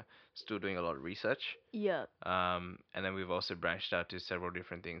that. So we're still doing a lot of research. Yeah. And then we've also branched out to several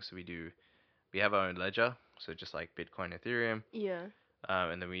different things. So we have our own ledger, so just like Bitcoin, Ethereum, Yeah.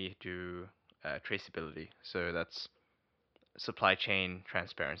 and then we do traceability. So that's supply chain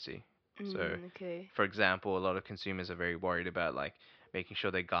transparency. So, Mm. Okay. for example, a lot of consumers are very worried about like making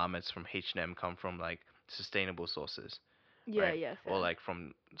sure their garments from H&M come from like sustainable sources, Yeah. right? Yeah. Or Fair. like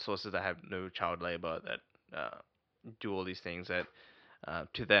from sources that have no child labor, that uh, do all these things that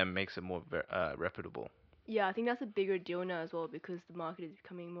to them makes it more reputable. Yeah, I think that's a bigger deal now as well because the market is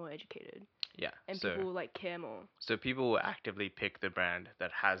becoming more educated Yeah. and So people like care more. so people will actively pick the brand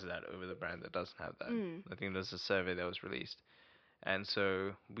that has that over the brand that doesn't have that. Mm. I think there's a survey that was released. And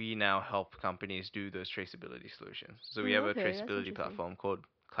so we now help companies do those traceability solutions. So we have a Okay, that's traceability interesting. platform called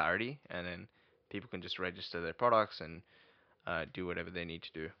Clarity, and then people can just register their products and do whatever they need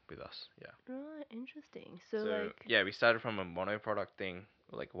to do with us. Yeah. Right, interesting. So So like, yeah, we started from a mono product thing,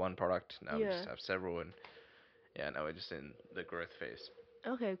 like one product. Now we yeah. just have several, and yeah, now we're just in the growth phase.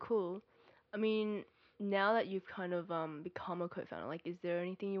 Okay, cool. I mean, now that you've kind of become a co-founder, like, is there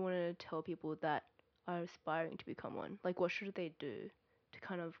anything you want to tell people that are aspiring to become one? Like, what should they do to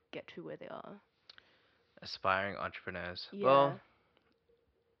kind of get to where they are? Aspiring entrepreneurs. Yeah. Well,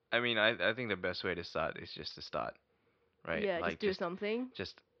 I mean, I think the best way to start is just to start, right? Yeah, just Like do something.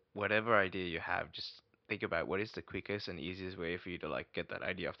 just whatever idea you have, just think about what is the quickest and easiest way for you to like get that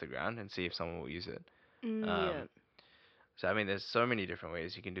idea off the ground and see if someone will use it. Yeah. Um, so I mean, there's so many different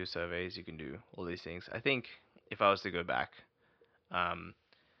ways you can do surveys, you can do all these things. I think if I was to go back, um,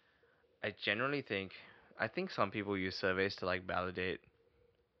 I generally think I think some people use surveys to like validate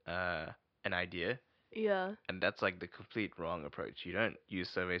uh, an idea, Yeah. and that's like the complete wrong approach. You don't use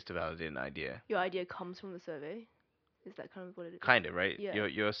surveys to validate an idea. Your idea comes from the survey. Is that kind of what it is? Kind of, right? Yeah.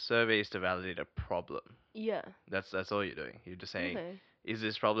 Your survey is to validate a problem. Yeah. That's all you're doing. You're just saying, Okay. is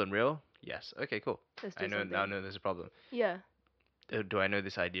this problem real? Yes. Okay, cool. Let's I do know now something. know there's a problem. Yeah. Do I know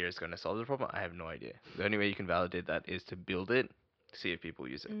this idea is going to solve the problem? I have no idea. The only way you can validate that is to build it, see if people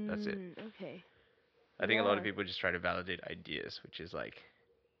use it. That's it. Okay. I think a lot of Yeah. people just try to validate ideas, which is like,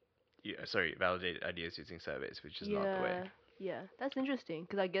 yeah, sorry, validate ideas using surveys, which is not the way. Yeah. Yeah. That's interesting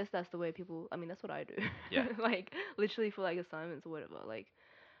because I guess that's the way people. I mean, that's what I do. Yeah. Like literally for like assignments or whatever. Like,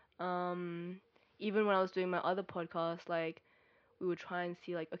 um, even when I was doing my other podcast, like we would try and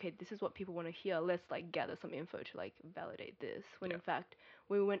see like, okay, this is what people want to hear. Let's like gather some info to like validate this. When Yeah. in fact,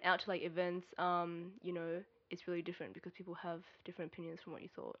 when we went out to like events, it's really different because people have different opinions from what you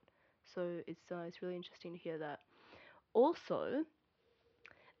thought. So it's really interesting to hear that. Also,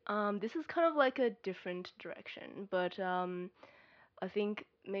 this is kind of like a different direction, but I think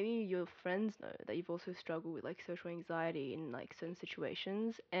maybe your friends know that you've also struggled with like social anxiety in like certain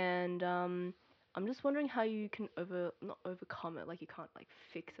situations, and I'm just wondering how you can not overcome it, like you can't like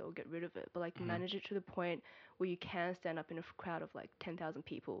fix it or get rid of it, but like Hmm. manage it to the point where you can stand up in a crowd of like 10,000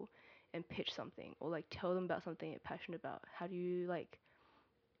 people and pitch something or like tell them about something you're passionate about. How do you like,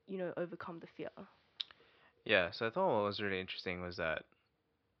 overcome the fear? Yeah. So I thought what was really interesting was that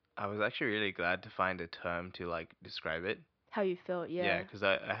I was actually really glad to find a term to like describe it. How you felt, Yeah, yeah. because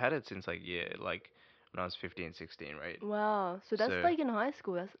I had it since like like when I was 15, 16, right? Wow. So that's So like in high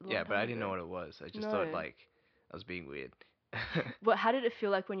school. That's a yeah, long but I time didn't know ago. what it was. I just thought No. like I was being weird. But how did it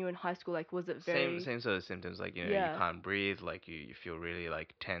feel like when you were in high school? Like, was it very? Same sort of symptoms, like you Yeah. can't breathe, like you feel really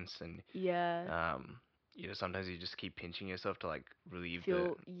like tense, and Yeah. um sometimes you just keep pinching yourself to like relieve the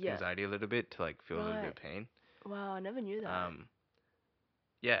Feel. Yeah. anxiety a little bit, to like feel a little bit Right. of pain. Wow. I never knew that. Um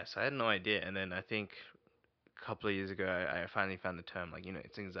yeah, so I had no idea, and then I think a couple of years ago I finally found the term, like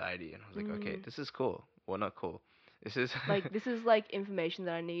it's anxiety, and I was like, okay, Mm. this is cool. Well, not cool. This is Like this is like information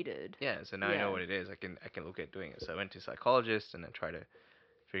that I needed. yeah. So now I know Yeah. what it is. I can look at doing it. So I went to a psychologist and then try to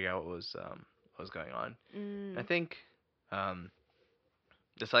figure out what was going on. I Mm. think um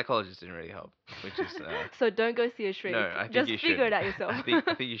the psychologist didn't really help, which is So don't go see a no. shrink. I think Just you figure should. it out yourself. I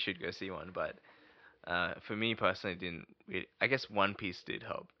think you should go see one. But for me personally, it didn't. Really, I guess One Piece did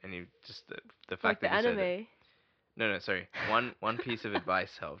help, and he just the Like fact the that he said that. anime. No, no, sorry. One piece of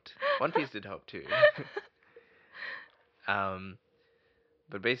advice helped. One Piece did help too. um,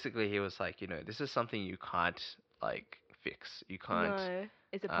 but basically he was like, this is something you can't like fix. You can't No,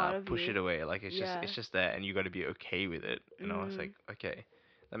 it's a part of push you. it away. Like Yeah. it's just there, and you got to be okay with it. And I was Mm. like, okay,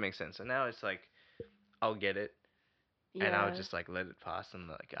 that makes sense. And now it's like I'll get it, and I'll Yeah. just like let it pass, and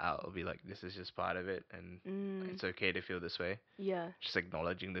like I'll be like, this is just part of it, and Mm. it's okay to feel this way. Yeah. Just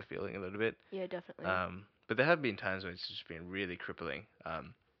acknowledging the feeling a little bit. Yeah, definitely. But there have been times when it's just been really crippling.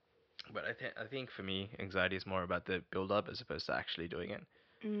 But I think for me, anxiety is more about the build up as opposed to actually doing it.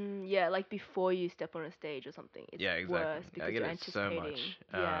 Yeah, like before you step on a stage or something, it's Yeah, exactly. worse I because get you're it so much. anticipating.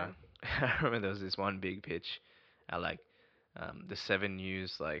 Yeah, I remember there was this one big pitch at like the Seven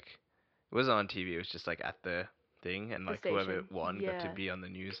News, like it wasn't on TV. It was just like at the thing, and the like whoever station. won got to Yeah, be on the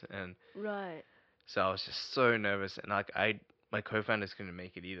news, and right. so I was just so nervous, and like my co-founders couldn't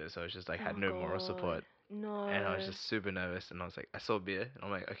make it either, so I was just like had Oh no moral God, support, and I was no. just super nervous, and I was like, I saw beer, and I'm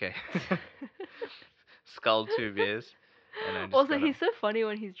like, okay, sculled two beers. and I just Also, got up. he's so funny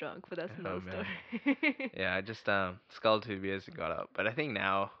when he's drunk, but that's Oh another man, story. yeah, I just sculled 2 beers and got up. But I think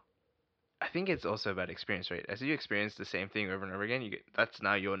now, I think it's also about experience, right? As you experience the same thing over and over again, that's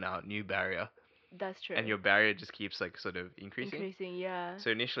now your now new barrier, That's and true. your barrier just keeps like sort of increasing. Increasing, yeah. So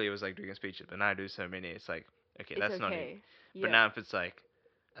initially it was like doing speeches, but now I do so many, it's like, okay, It's that's not new. okay. But Yeah. now if it's like,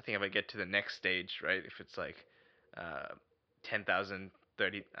 I think if I get to the next stage, right, if it's like, 10,000,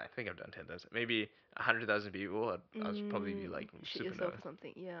 30, I think I've done 10,000, maybe 100,000 people, I'll probably be like Shit super yourself nervous. or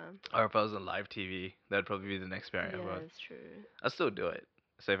something. Yeah. Or if I was on live TV, that'd probably be the next barrier, Yeah, but it's true. I'll still do it.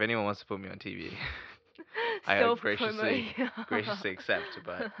 So if anyone wants to put me on TV, I Self promo. graciously Yeah. graciously accept,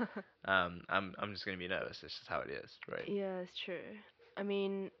 but I'm just gonna be nervous. It's just how it is, right? Yeah, it's true. I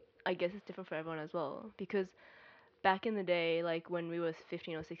mean, I guess it's different for everyone as well because back in the day, like when we was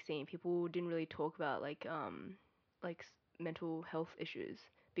 15 or 16, people didn't really talk about like mental health issues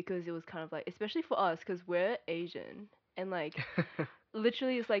because it was kind of like, especially for us, because we're Asian and like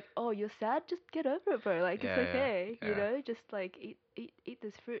literally it's like, oh, you're sad, just get over it, bro. Like it's Yeah, yeah, okay, you yeah. know, just like eat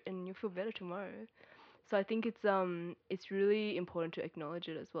this fruit and you'll feel better tomorrow. So I think it's really important to acknowledge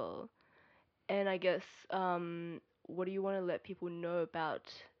it as well. And I guess what do you want to let people know about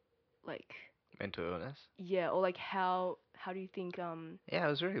like Mental illness. yeah, or like how do you think Yeah, it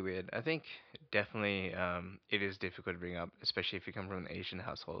was really weird. I think definitely it is difficult to bring up, especially if you come from an Asian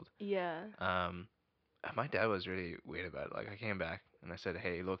household. yeah. Um, my dad was really weird about it. Like I came back and I said,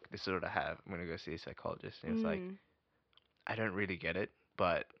 "Hey, look, this is what I have. I'm gonna go see a psychologist." And he was like, Mm, "I don't really get it,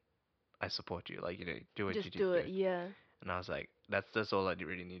 but I support you. Like, do what you just need do to it. do." Yeah. And I was like, "That's all I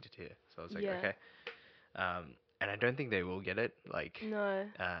really needed to hear." So I was like, Yeah. "Okay." And I don't think they will get it. Like, No.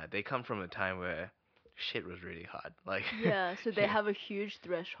 they come from a time where shit was really hard. Like, Yeah, so they yeah, have a huge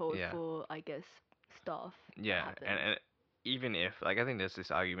threshold yeah, for I guess stuff that yeah. happens. And even if, like, I think there's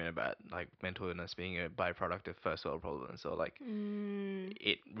this argument about like mental illness being a byproduct of first world problems, or like Mm,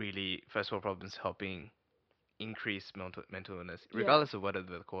 it really first world problems helping increase mental illness, yeah. regardless of whether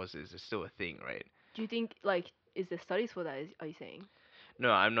the cause is still a thing, right? Do you think like is there studies for that? Are you saying?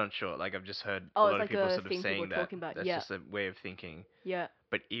 No, I'm not sure. Like, I've just heard a Oh, it's lot of like people a sort of thing people are saying that talking about. that's Yeah. just a way of thinking. Yeah.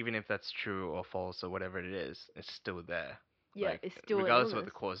 But even if that's true or false or whatever it is, it's still there. Yeah, Like, it's still an regardless of what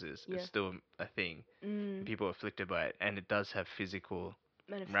illness. the cause is, it's Yeah. still a thing. And Mm, people are afflicted by it, and it does have physical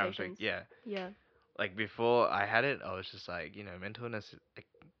manifestations. ramifications. Yeah, Yeah. like before I had it, I was just like, mental illness it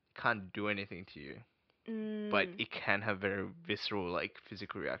can't do anything to you, but Mm, it can have very visceral, like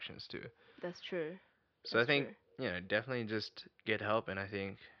physical reactions too. that's true. So I That's think, true. definitely just get help, and I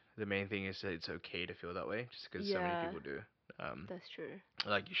think the main thing is that it's okay to feel that way, just because so many Yeah, people do. Um, that's true.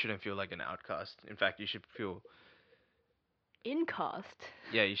 like you shouldn't feel like an outcast. In fact, you should feel, Incast.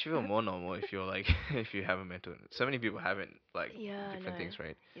 yeah, you should feel more normal if you're like if you have a mental. So many people haven't like Yeah, I different know. things,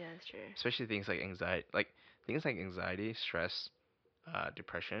 right? Yeah, that's true. Especially things like anxiety, stress,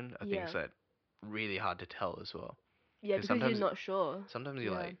 depression are things Yeah. that really hard to tell as well. Yeah, Because because you're not sure. sometimes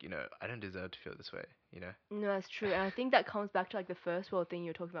you're Yeah. like, I don't deserve to feel this way, you know? No, that's true. And I think that comes back to like the first world thing you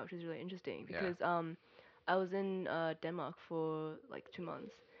were talking about, which is really interesting Yeah. because I was in Denmark for like 2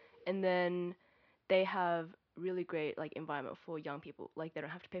 months, and then they have really great like environment for young people. Like they don't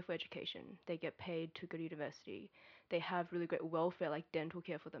have to pay for education. They get paid to go to university. They have really great welfare, like dental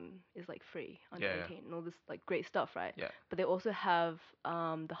care for them is like free under Yeah, yeah. 18 and all this like great stuff, right? Yeah. But they also have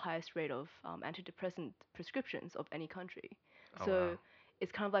the highest rate of antidepressant prescriptions of any country. Oh wow. So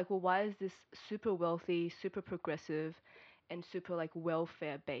it's kind of like, well, why is this super wealthy, super progressive, and super like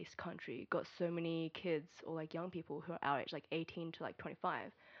welfare based country got so many kids or like young people who are our age, like 18 to like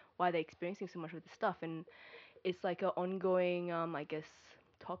 25? Why are they experiencing so much of this stuff? And it's like an ongoing, I guess,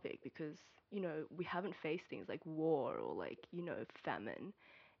 topic because we haven't faced things like war or like famine.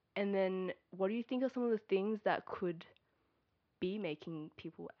 And then, what do you think are some of the things that could be making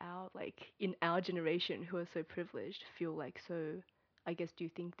people out like in our generation who are so privileged feel like so I guess do you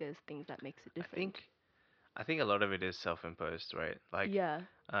think there's things that makes it I different? think I think a lot of it is self-imposed, right? Like, Yeah.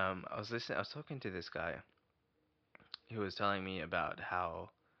 I was talking to this guy who was telling me about how,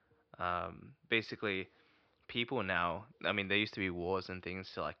 basically people now, I mean, there used to be wars and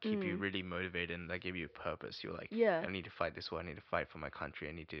things to like keep you Mm. really motivated and like give you a purpose. You're like, Yeah. I need to fight this war. I need to fight for my country.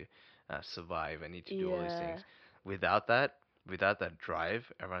 I need to survive. I need to do all these Yeah. things. Without that, without that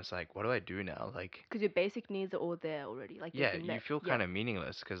drive, everyone's like, what do I do now? Like, Because your basic needs are all there already. Like they've yeah, been you met. feel Yeah. kind of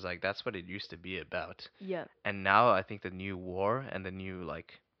meaningless because like that's what it used to be about. Yeah. And now I think the new war and the new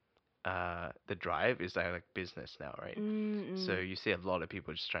like the drive is like business now, right? Mm. So Mm. you see a lot of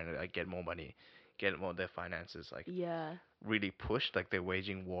people just trying to like get more money, get more of their finances like Yeah. really pushed, like they're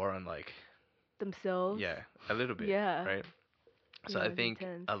waging war on like, Themselves. yeah, a little bit, Yeah. right? So Yeah, I it's think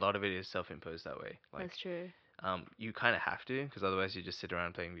intense. a lot of it is self-imposed that way. Like, That's true. you kind of have to, because otherwise you just sit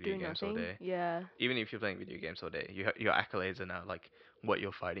around playing video Doing games all nothing. day. Yeah. Even if you're playing video games all day, your accolades are now like what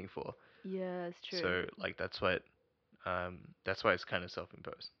you're fighting for. Yeah, it's true. So like that's why it's kind of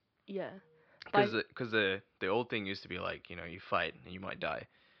self-imposed. Yeah. Because But the old thing used to be like, you fight and you might die.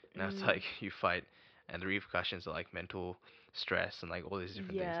 Now it's mm, like you fight and the repercussions are like mental stress and like all these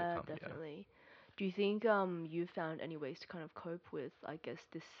different things that yeah, come. Yeah. definitely. Do you think you found any ways to kind of cope with, I guess,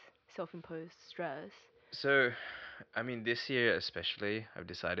 this self-imposed stress? So, I mean, this year especially, I've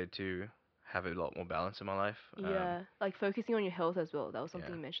decided to have a lot more balance in my life. Yeah, like focusing on your health as well. That was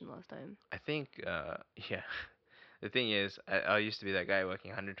something Yeah. you mentioned last time. I think, yeah. The thing is, I used to be that guy working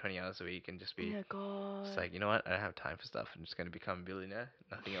 120 hours a week and just Oh be my just god. like, you know what? I don't have time for stuff. I'm just gonna become a billionaire.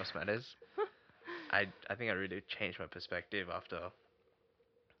 Nothing else matters. I think I really changed my perspective after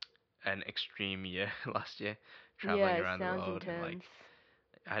an extreme year last year, Yeah, traveling it around the sounds world and like intense.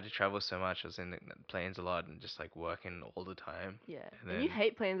 I had to travel so much. I was in the planes a lot and just like working all the time. Yeah, And and you then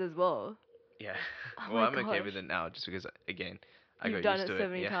hate planes as well. yeah, Oh well my I'm okay with gosh. it now just because again I You've got done used it to so it.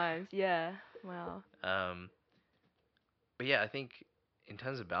 many Yeah. times. Yeah. Wow. Um, but yeah, I think in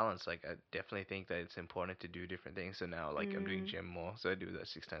terms of balance, like I definitely think that it's important to do different things. So now like I'm doing Mm. gym more, so I do that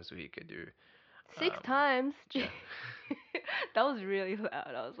 6 times a week. I do Six um times? Gee. yeah That was really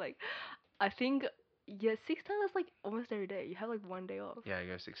loud. I was like, I think, yeah, 6 times, that's like almost every day. You have like one day off. yeah I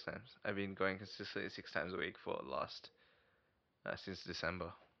go 6 times. I've been going consistently 6 times a week for the last since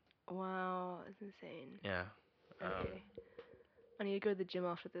December. Wow, that's insane. Yeah. Um, Okay. I need to go to the gym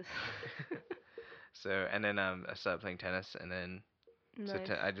after this. so and then I started playing tennis and then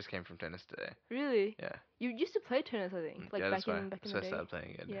Nice. I just came from tennis today. Really? Yeah. You used to play tennis, I think, like Yeah, that's why. back in That's the why I day. started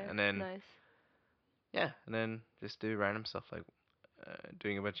playing again. Yeah, And then nice. yeah, and then just do random stuff like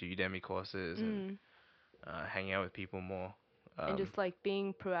doing a bunch of Udemy courses and Mm. hanging out with people more. And Um, just like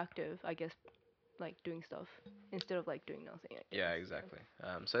being proactive, I guess, like doing stuff instead of like doing nothing, I yeah, guess. exactly.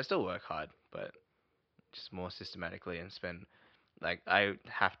 So I still work hard, but just more systematically and spend like I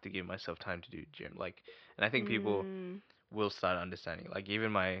have to give myself time to do gym. Like, and I Yeah. think people Mm. will start understanding. Like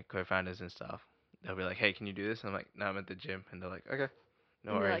even my co-founders and stuff, they'll be like, "Hey, can you do this?" And I'm like, "No, I'm at the gym," and they're like, "Okay,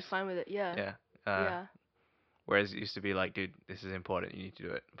 no And they're worries." like fine with it. Yeah. Yeah. Uh, Yeah. Whereas it used to be like, "Dude, this is important. You need to do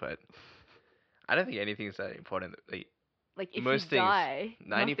it." But I don't think anything is that important. Like Like if you most things, die,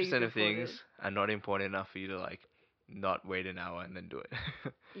 nothing's 90% of important. things are not important enough for you to like not wait an hour and then do it.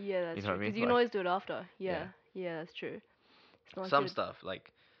 Yeah, You that's know what true. I mean? Because you can Like, always do it after. yeah. Yeah. Yeah, that's true. It's not like Some you're. stuff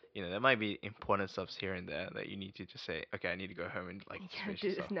like, there might be important stuffs here and there that you need to just say, okay, I need to go home and like just Yeah, finish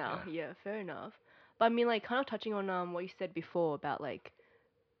do this this off. now. Yeah. Yeah, fair enough. But I mean, like, kind of touching on what you said before about like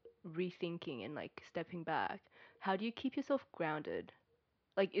rethinking and like stepping back. How do you keep yourself grounded?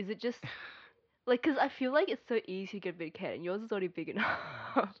 Like, is it just like, cause I feel like it's so easy to get a big head, and yours is already big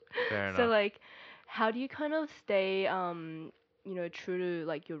enough. Fair So enough. like, how do you kind of stay true to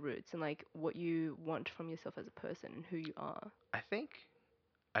like your roots and like what you want from yourself as a person and who you are? I think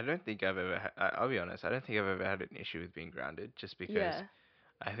I don't think I've ever. I'll be honest. I don't think I've ever had an issue with being grounded, just because Yeah.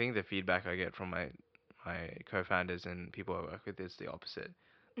 I think the feedback I get from my co-founders and people I work with is the opposite.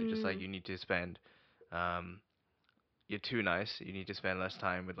 They're just like, Mm. you need to spend. Um, you're too nice. You need to spend less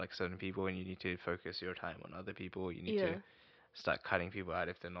time with like certain people, and you need to focus your time on other people. You need to Yeah. start cutting people out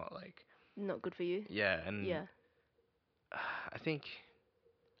if they're not like. Not good for you. Yeah, and Yeah. I think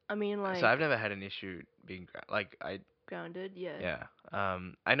I mean, so. I've like never had an issue being like I. grounded. Yeah. Yeah.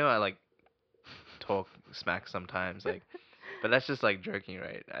 I know I like talk smack sometimes, like, but that's just like joking,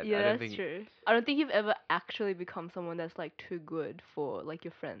 right? I Yeah, don't that's think. true. I don't think you've ever actually become someone that's like too good for like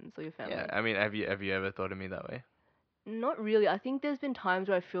your friends or your Yeah, family. I mean, have you ever thought of me that way? Not really. I think there's been times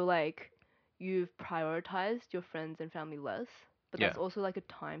where I feel like you've prioritized your friends and family less, but Yeah. that's also like a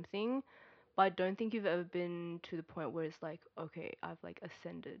time thing. But I don't think you've ever been to the point where it's like, okay, I've like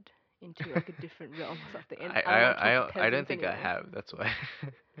ascended into like a different realm or something, and I I don't want to talk to I don't peasants think I anymore. have. That's why.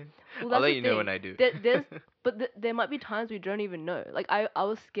 Well, I'll that's let the you know when thing. I do. There's, but there might be times we don't even know. Like I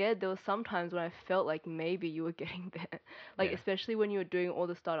was scared. There was some times when I felt like maybe you were getting there. Like Yeah. especially when you were doing all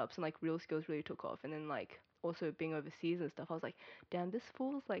the startups and like real skills really took off, and then like also being overseas and stuff. I was like, damn, this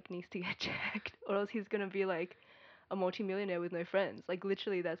fool's like needs to get checked, or else he's gonna be like a multimillionaire with no friends. Like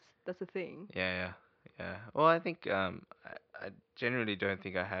literally, that's a thing. Yeah, yeah, yeah. Well, I think I generally don't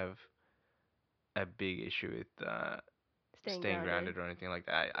think I have a big issue with Staying staying grounded. grounded or anything like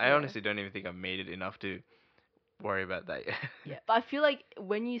that. I Yeah. honestly don't even think I've made it enough to worry about that yet. Yeah, but I feel like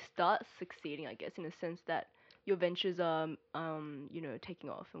when you start succeeding, I guess in a sense that your ventures are taking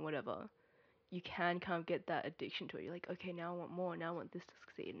off and whatever, you can kind of get that addiction to it. You're like, okay, now I want more. Now I want this to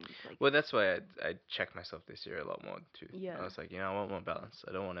succeed. And it's like, Well, that's why I checked myself this year a lot more too. yeah, I was like, I want more balance.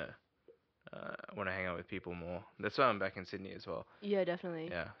 I don't want to. I want to hang out with people more. That's why I'm back in Sydney as well. Yeah, definitely.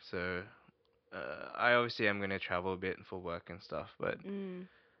 Yeah, so I obviously am gonna travel a bit for work and stuff, but Mm.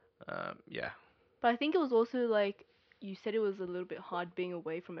 yeah. But I think it was also like you said it was a little bit hard being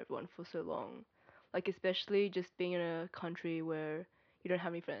away from everyone for so long. Like especially just being in a country where you don't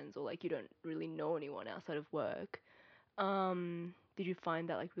have any friends or like you don't really know anyone outside of work. Did you find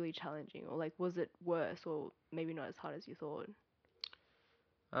that like really challenging or like was it worse or maybe not as hard as you thought?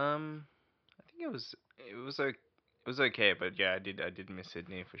 Um, I think it was okay, but yeah, I did miss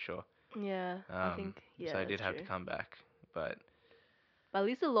Sydney for sure. Yeah, I think So yeah, I that's did have to true. come back, but But at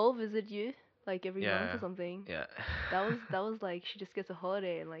least the lol visit you like every month yeah, or something. yeah, That was like she just gets a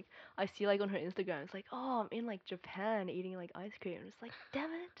holiday and like I see like on her Instagram it's like oh I'm in like Japan eating like ice cream. It's like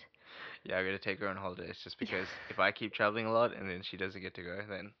damn it. yeah. I gotta take her on holidays just because if I keep traveling a lot and then she doesn't get to go,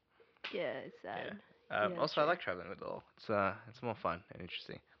 then Yeah, it's yeah. sad. Yeah, that's Also, I true. like traveling with Lol. It's more fun and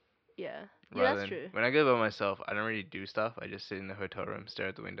interesting. Yeah. Yeah, Rather that's than true. when I go by myself, I don't really do stuff. I just sit in the hotel room, stare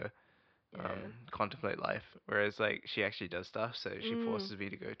at the window, Yeah. contemplate life. Whereas like she actually does stuff, so she Mm. forces me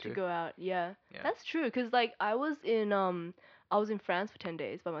to go To too. go out. Yeah. Yeah. That's true cuz like I was in France for 10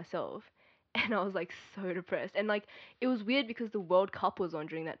 days by myself and I was like so depressed. And like it was weird because the World Cup was on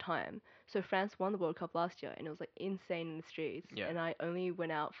during that time. So France won the World Cup last year and it was like insane in the streets Yeah. and I only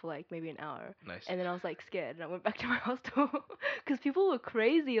went out for like maybe an hour. Nice. And then I was like scared and I went back to my hostel cuz people were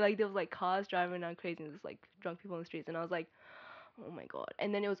crazy like there was like cars driving around crazy and there's like drunk people in the streets and I was like oh my god.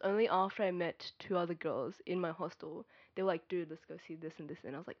 And then it was only after I met two other girls in my hostel, they were like, dude, let's go see this and this.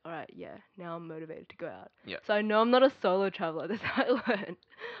 And I was like, alright, yeah, now I'm motivated to go out. Yeah. So I know I'm not a solo traveler. That's how I learned.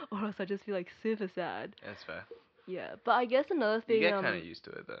 Or else I'd just be like super sad. That's fair. Yeah. But I guess another You thing, get kind of used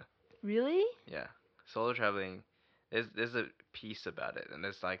to it though. really? Yeah. Solo traveling, there's a peace about it, and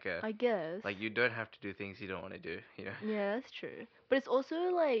there's I guess. like you don't have to do things you don't want to do. You know. Yeah, that's true. But it's also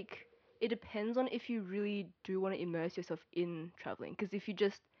like, it depends on if you really do want to immerse yourself in traveling. Because if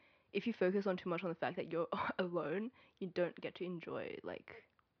you focus on too much on the fact that you're alone, you don't get to enjoy like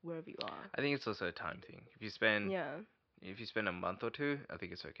wherever you are. I think it's also a time thing. Yeah. If you spend a month or two, I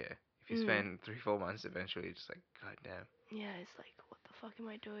think it's okay. If you Mm. spend 3 4 months, eventually you're just like, god damn. Yeah, it's like, what the fuck am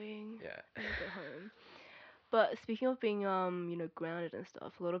I doing? Yeah. I need to go home. But speaking of being, grounded and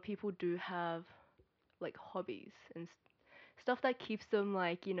stuff, a lot of people do have like hobbies and stuff that keeps them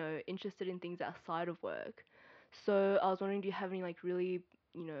like, interested in things outside of work. So I was wondering, do you have any like really,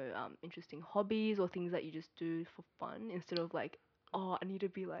 interesting hobbies or things that you just do for fun instead of like, oh, I need to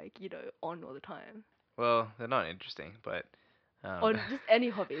be like, on all the time? Well, they're not interesting, but Or just any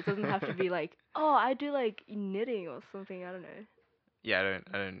hobby. It doesn't have to be like, oh, I do like knitting or something. I don't know. yeah,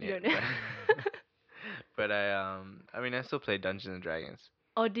 I don't You knit, don't know. but I mean I still play Dungeons and Dragons.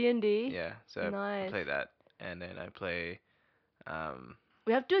 Oh, D&D. Yeah, so I Nice. play that, and then I play um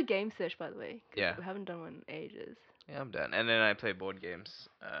We have to do a game search, by the way, because yeah we haven't done one in ages. yeah I'm done, and then I play board games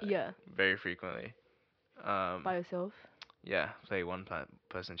Yeah, very frequently. by Um yourself. yeah, play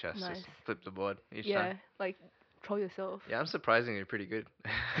person chess, just Nice. flip the board each time. Yeah, like troll yourself. Yeah, I'm surprisingly pretty good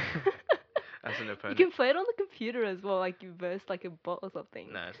as an You opponent. can play it on the computer as well, like you verse like a bot or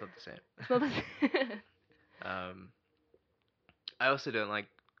something. No, it's not the It's not the same. same. um, I also don't like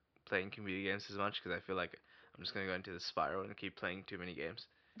playing computer games as much because I feel like I'm just gonna go into the spiral and keep playing too many games.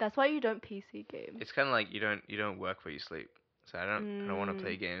 That's why you don't PC game. It's kind of like you don't work where you sleep. So I don't want to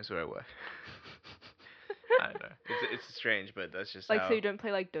play Mm. games where I work. I don't know. It's strange, but that's just Like so how. you don't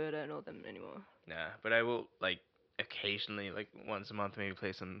play like Dota and all them anymore. Nah, but I will like occasionally, like once a month, maybe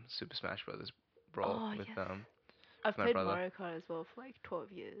play some Super Smash Brothers Brawl Oh with yes. with I've my played brother. Mario Kart as well for like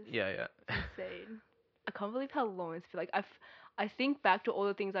 12 years. Yeah, yeah. It's insane. I can't believe how long it's been. Like I think back to all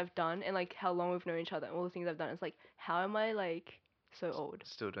the things I've done and like how long we've known each other and all the things I've done. It's like how am I like so old?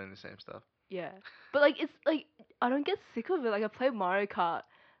 Still doing the same stuff. Yeah. But like it's like I don't get sick of it. Like I played Mario Kart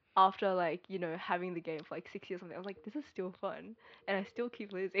after like, having the game for like 6 years or something. I was like, this is still fun. And I still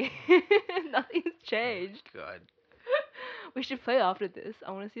keep losing. Nothing's Oh my changed. god. We should play after this.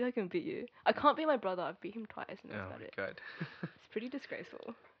 I wanna see if I can beat you. I can't beat my brother, I've beat him twice and that's Oh about my it. god. It's pretty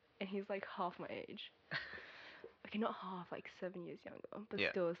disgraceful. And he's like half my age. Okay, not half, like 7 years younger, but Yeah.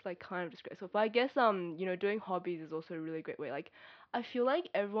 still, it's like kind of disgraceful. But I guess doing hobbies is also a really great way. Like, I feel like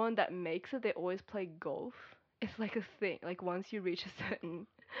everyone that makes it, they always play golf. It's like a thing. Like once you reach a certain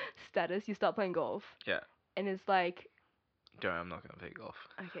status, you start playing golf, Yeah. and it's like, Don't. I'm not gonna play golf.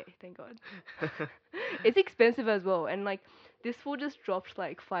 okay, thank God. It's expensive as well, and like this fool just dropped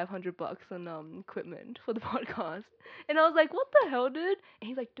like $500 on equipment for the podcast, and I was like, what the hell, dude? And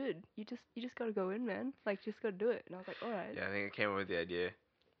he's like, dude, you just gotta go in, man. Like, just gotta do it. And I was like, all right. Yeah, I think I came up with the idea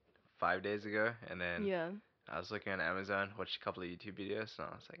 5 days ago, and then Yeah. I was looking on Amazon, watched a couple of YouTube videos, and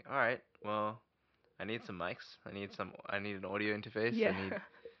I was like, all right, well, I need some mics. I need an audio interface. I Yeah. need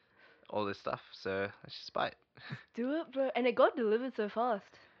all this stuff. So let's just buy it. Just do it, bro. And it got delivered so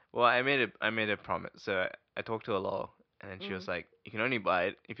fast. Well, I made a promise. So I talked to a law, and then she was Mm. like, you can only buy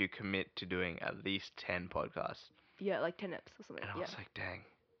it if you commit to doing at least 10 podcasts. Yeah, like 10 eps or something. And I Yeah. was like, dang.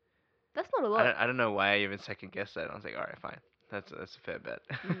 That's not a lot. I don't know why I even second guessed that. I was like, all right, fine. That's a fair bet.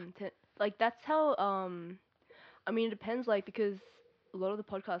 Like that's how I mean it depends like because a lot of the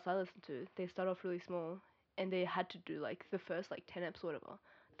podcasts I listen to, they start off really small and they had to do like the first like 10 eps or whatever.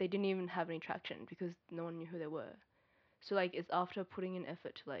 They didn't even have any traction because no one knew who they were. So like it's after putting in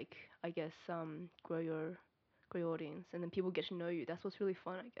effort to like I guess grow your audience and then people get to know you. That's what's really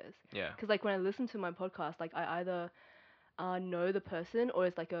fun, I guess. Yeah. Cuz like when I listen to my podcast, like I either know the person or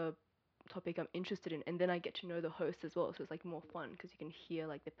it's like a topic I'm interested in, and then I get to know the host as well. So it's like more fun because you can hear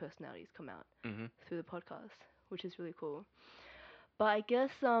like their personalities come out Mhm. through the podcast, which is really cool. But I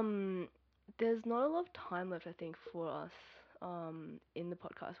guess there's not a lot of time left I think for us in the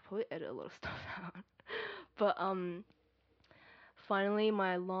podcast. We'll probably edit a lot of stuff out. But finally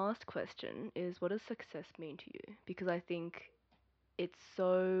my last question is what does success mean to you? Because I think it's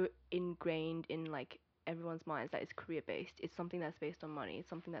so ingrained in like everyone's minds that it's career based. It's something that's based on money. It's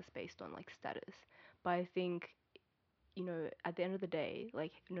something that's based on like status. But I think, you know, at the end of the day,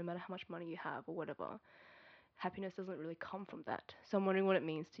 like no matter how much money you have or whatever, happiness doesn't really come from that. So I'm wondering what it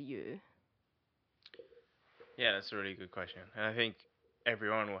means to you. Yeah, that's a really good question. And I think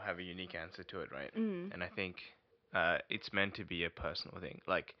everyone will have a unique answer to it, right? Mm. And I think it's meant to be a personal thing.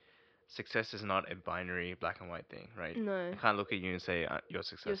 Like, success is not a binary black and white thing, right? No. I can't look at you and say you're Yours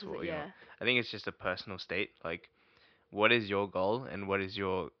is successful or you're not. yeah. I think it's just a personal state. Like, what is your goal and what is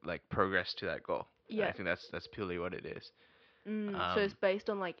your like progress to that goal? And I Yeah. think that's purely what it is. So it's Um, based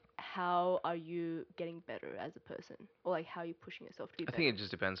on like how are you getting better as a person, or like how are you pushing yourself to be I think better. it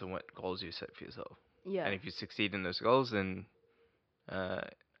just depends on what goals you set for yourself. Yeah. And if you succeed in those goals, then uh,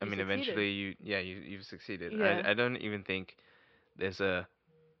 I You mean, succeeded. eventually you've succeeded. Yeah. I don't even think there's a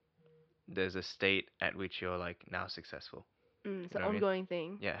state at which you're like now successful. It's You an know what I mean? ongoing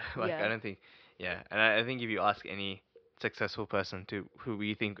thing. Yeah, like I Yeah. don't think, yeah, and I think if you ask any successful person to who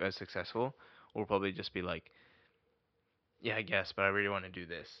we think are successful, will probably just be like, yeah, I guess, but I really want to do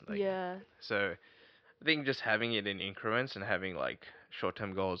this. Like, Yeah. so I think just having it in increments and having like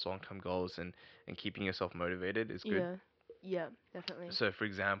short-term goals, long-term goals, and keeping yourself motivated is good. Yeah. Yeah, definitely. So, for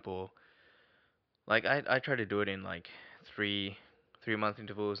example, like I try to do it in like three 3 month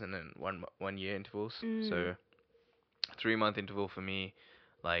intervals and then 1 year intervals. Mm. So 3 month interval for me,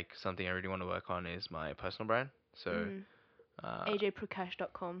 like something I really want to work on is my personal brand. So Mm. uh,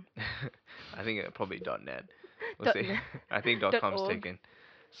 ajprakash.com. I think probably .net. We'll Dot see. net. I think Dot .com's org. taken.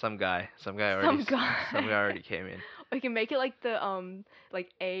 Some Some guy guy. already came in. We can make it like the like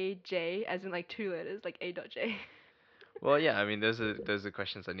AJ as in like two letters, like A dot J. Well, yeah, I mean those are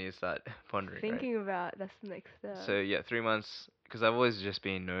questions I need to start pondering, right? Thinking about that's the next step. So yeah, 3 months because I've always just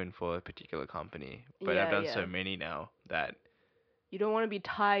been known for a particular company, but I've Yeah, done so yeah. many now that You don't want to be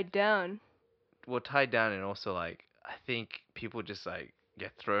tied down. well tied down, and also like I think people just like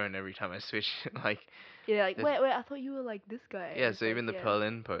get thrown every time I switch. Like Yeah, like there's wait, I thought you were like this guy, and yeah, it's so like even the yeah,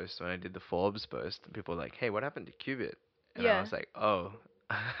 Berlin post when I did the Forbes post, people were like, "Hey, what happened to Qubit?" And I yeah. was like, "Oh,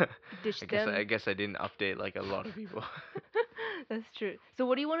 You ditched I them. guess I didn't update like a lot of people." That's true. So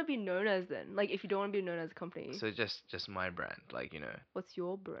what do you want to be known as then? Like if you don't want to be known as a company, So just my brand, like what's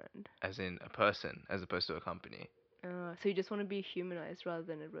your brand? as in a person as opposed to a company. So you just want to be humanized rather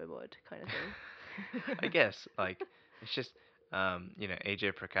than a robot kind of I thing. guess like it's just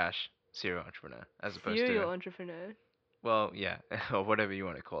AJ Prakash, serial entrepreneur, as opposed to Serial entrepreneur. well, yeah, or whatever you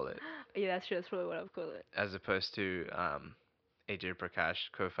want to call it, Yeah, that's true. That's probably what I would call it. as opposed to AJ Prakash,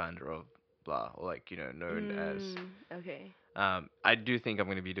 co-founder of blah, or like known as. Okay. I do think I'm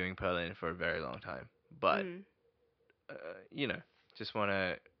going to be doing Perlin for a very long time, but Mm. uh, you know, just want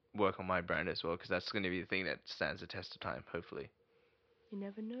to work on my brand as well because that's going to be the thing that stands the test of time, hopefully. You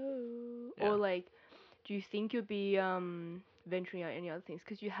never know. Yeah. Or like, do you think you'll be venturing out any other things?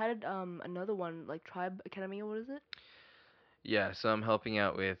 Because you had another one like Tribe Academy or what is it? Yeah, so I'm helping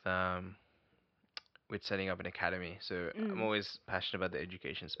out with setting up an academy. So I'm Mm. always passionate about the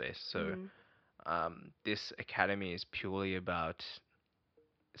education space. So Mm. this academy is purely about.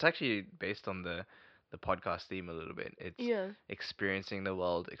 It's actually based on the podcast theme a little bit. It's Yeah. experiencing the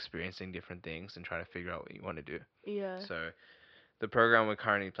world, experiencing different things, and trying to figure out what you want to do. Yeah. So the program we're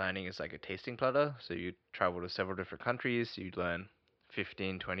currently planning is like a tasting platter. So you travel to several different countries. You learn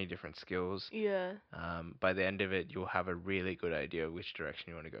 15, 20 different skills. Yeah. By the end of it, you'll have a really good idea of which direction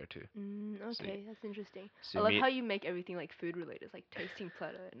you want to go to. So, Okay, that's interesting. so I love me, how you make everything like food related, like tasting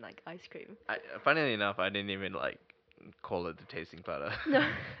platter and like ice cream. funnily enough, I didn't even like call it the tasting platter. No.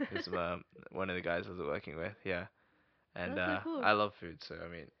 It's one of the guys I was working with, yeah. And That's so cool. I love food, so I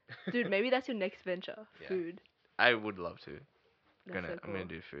mean, Dude, maybe that's your next venture. yeah, Food. I would love to. That's so I'm gonna cool.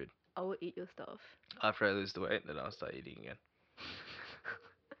 do food. I will eat your stuff. After I lose the weight, then I'll start eating again.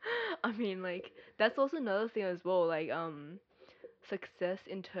 I mean, like, that's also another thing as well. Like, success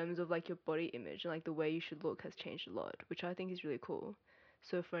in terms of like your body image and like the way you should look has changed a lot, which I think is really cool.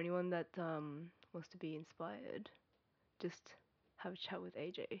 So for anyone that wants to be inspired, just have a chat with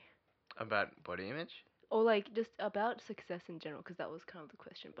AJ. About body image? Or like just about success in general, because that was kind of the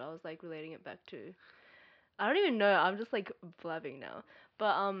question. But I was like relating it back to I don't even know. I'm just like blabbing now.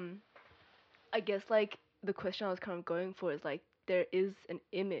 But I guess like the question I was kind of going for is like there is an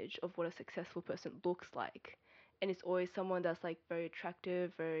image of what a successful person looks like, and it's always someone that's like very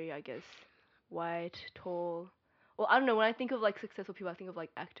attractive, very I guess white, tall. Well, I don't know. When I think of like successful people, I think of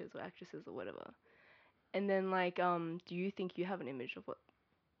like actors or actresses or whatever. And then like do you think you have an image of what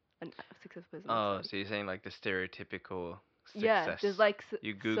a successful person looks Oh, like? so you're saying like the stereotypical Yeah, success. there's like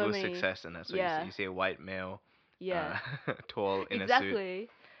You so Google many. success and that's what you see. Yeah, You see a white male, yeah, uh, tall in a suit. exactly.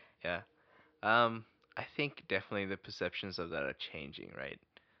 Yeah. I think definitely the perceptions of that are changing, right?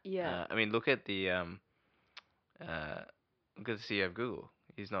 Yeah. I mean, uh, look at the CEO of Google.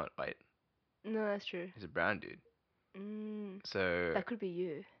 He's not white. No, that's true. He's a brown dude. Mm, So, that could be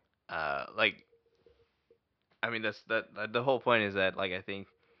you. like, I mean, the whole point is that like I think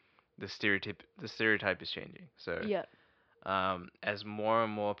the stereotype is changing. So, Yeah. as more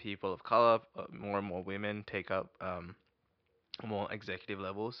and more people of color, more and more women take up more executive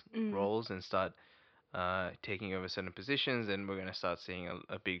levels Mm. roles and start taking over certain positions, then we're gonna start seeing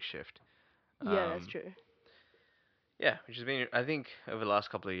a big shift. Yeah, that's Um, true. yeah, which has been I think over the last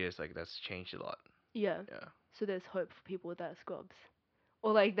couple of years, like that's changed a lot. Yeah. Yeah, So there's hope for people that are scrubs.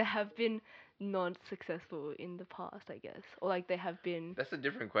 Or like they have been not successful in the past, I guess. Or like they have been that's a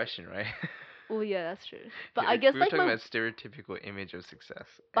different question, right? well yeah, that's true. But I Yeah, guess we were like talking my about stereotypical image of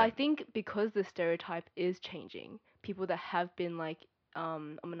success, but I and think because the stereotype is changing, people that have been like a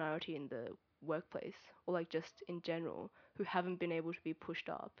minority in the workplace or like just in general who haven't been able to be pushed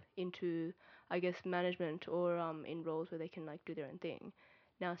up into I guess management or in roles where they can like do their own thing.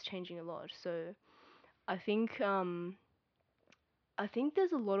 Now it's changing a lot. So I think I think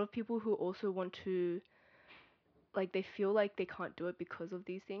there's a lot of people who also want to like they feel like they can't do it because of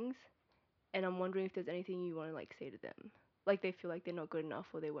these things, and I'm wondering if there's anything you want to like say to them. Like they feel like they're not good enough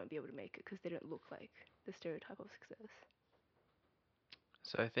or they won't be able to make it because they don't look like the stereotype of success.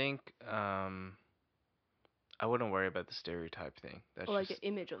 so I think I wouldn't worry about the stereotype thing. That's Or like an just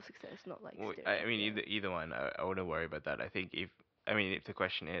image of success, not like I stereotype. mean Yeah. either one. I wouldn't worry about that. I think if the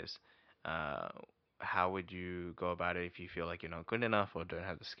question is, uh, how would you go about it if you feel like you're not good enough or don't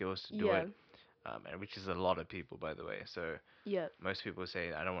have the skills to do Yeah. it? And which is a lot of people, by the way. So Yeah. most people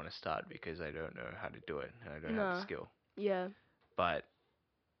say I don't want to start because I don't know how to do it and I don't have the Nah. skill. Yeah. But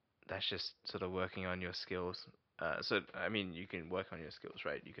that's just sort of working on your skills. So I mean, you can work on your skills,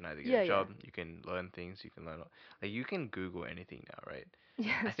 right? You can either get a Yeah. Yeah. job, you can learn things, you can learn like you can Google anything now, right?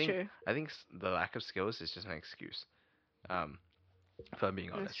 Yeah. I That's think true. I think the lack of skills is just an excuse. Um, if I'm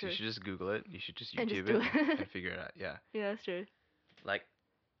being That's honest, you true. should just Google it. You should just And just YouTube do it it. and figure it out. Yeah, Yeah. That's true. like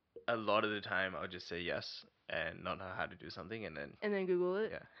a lot of the time, I'll just say yes and not know how to do something, and then And then Google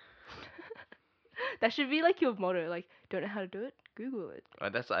it. yeah, That should be like your motto. Like, don't know how to do it? Google it.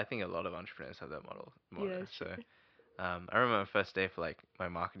 that's I think a lot of entrepreneurs have that model Yeah, motto. that's So true. I remember my first day for like my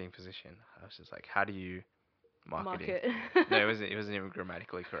marketing position. I was just like, how do you marketing? Market. No, it wasn't even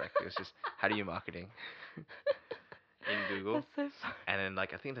grammatically correct. It was just how do you marketing in Google. That's so fun. And then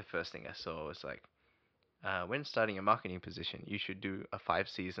like I think the first thing I saw was like when starting a marketing position, you should do a 5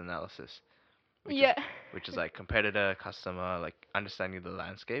 C's analysis, which is Yeah. like competitor, customer, like understanding the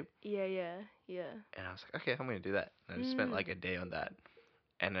landscape. Yeah, yeah, yeah. And I was like, okay, I'm gonna do that. And I just spent Mm. like a day on that,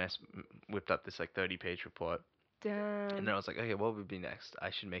 and then whipped up this like 30-page report. And Damn. then I was like, okay, what would be next? I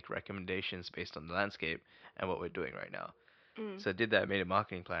should make recommendations based on the landscape and what we're doing right now. Mm. So I did that, made a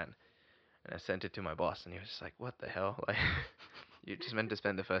marketing plan, and I sent it to my boss, and he was just like, what the hell? Like, you just meant to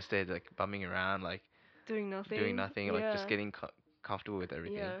spend the first day like bumming around, like Doing doing nothing. nothing, like just Yeah. getting comfortable with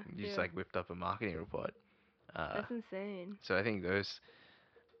everything. Yeah. You just Yeah. like whipped up a marketing report. Uh, That's insane. so I think those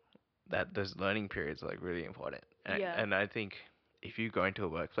learning periods are like really important. Yeah. And I think if you go into a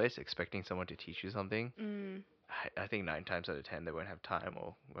workplace expecting someone to teach you something, Mm. I think 9 times out of 10 they won't have time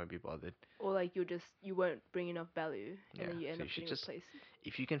or won't be bothered. Or like you won't bring enough value, and Yeah. then you end So up you should getting just, replaced.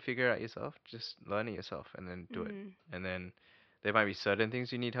 if you can figure it out yourself, just learn it yourself and then do it. Mm. And then there might be certain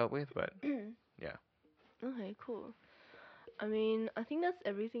things you need help with, but yeah. Okay, cool. I mean, I think that's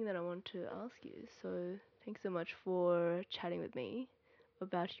everything that I want to ask you. So thanks so much for chatting with me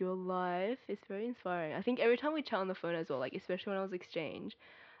about your life. It's very inspiring. I think every time we chat on the phone as well, like especially when I was exchange,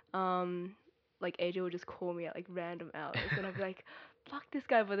 um, like AJ would just call me at like random hours, and I'd be like, "Fuck this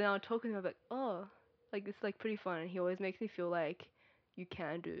guy," but then I'll talk to him. I'm like, "Oh, like it's like pretty fun." And he always makes me feel like you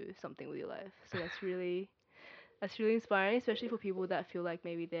can do something with your life. So that's really inspiring, especially for people that feel like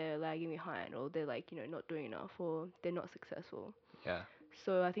maybe they're lagging behind or they're like not doing enough or they're not successful. Yeah.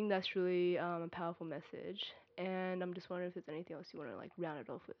 So I think that's really a powerful message. And I'm just wondering if there's anything else you want to like round it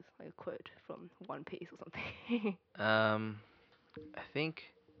off with, like a quote from One Piece or something. Um, I think,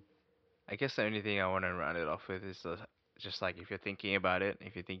 I guess the only thing I want to round it off with is just like if you're thinking about it,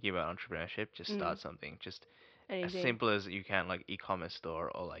 if you're thinking about entrepreneurship, just Mm. start something. Just as Anything. simple as you can, like e-commerce store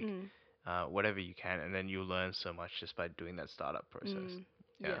or like Mm. whatever you can, and then you learn so much just by doing that startup process. Mm.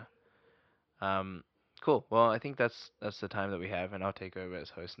 Yeah. Yeah. Um, cool. Well, I think that's the time that we have, and I'll take over as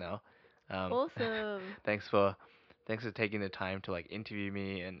host now. Um, Awesome. thanks for thanks for taking the time to like interview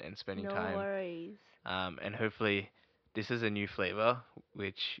me and spending No time. worries. And hopefully this is a new flavor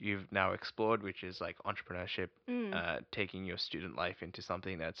which you've now explored, which is like entrepreneurship, Mm. taking your student life into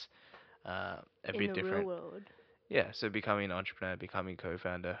something that's a In bit the real different. world. Yeah, so becoming an entrepreneur, becoming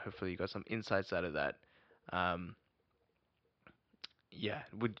co-founder. Hopefully you got some insights out of that. Um, yeah,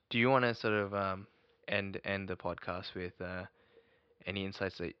 would do you want to sort of end the podcast with any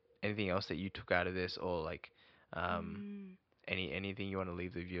insights that anything else that you took out of this, or like um, Mm. anything you want to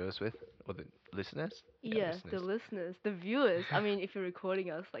leave the viewers with or the listeners? Yeah, Yeah, the listeners. listeners, the viewers. I mean, if you're recording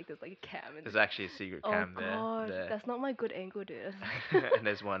us, like there's like a cam in the. There's actually a secret Oh cam there, God, there, that's not my good angle, dude. and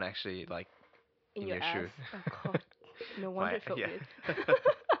there's one actually like In in your your ass. shoe. Oh God, no wonder My it felt yeah. weird.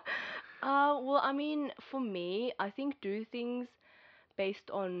 Well, I mean, for me, I think do things based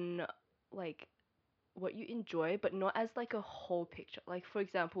on like what you enjoy, but not as like a whole picture. Like for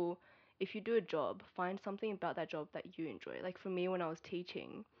example, if you do a job, find something about that job that you enjoy. Like for me, when I was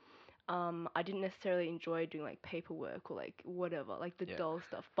teaching, I didn't necessarily enjoy doing like paperwork or like whatever, like the Yeah. dull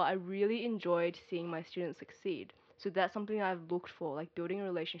stuff, but I really enjoyed seeing my students succeed. So that's something I've looked for, like building a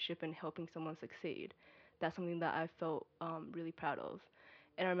relationship and helping someone succeed. That's something that I felt really proud of.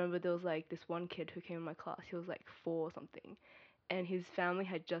 And I remember there was like this one kid who came in my class. He was like 4 or something, and his family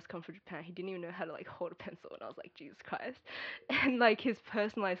had just come from Japan. He didn't even know how to like hold a pencil, and I was like, Jesus Christ. And like his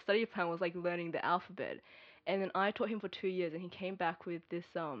personalized study plan was like learning the alphabet. And then I taught him for 2 years, and he came back with this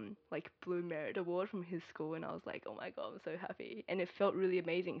like Blue Merit Award from his school, and I was like, oh my God, I'm so happy, and it felt really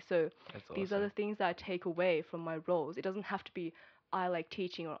amazing. So That's these are the awesome. things that I take away from my roles. It doesn't have to be I like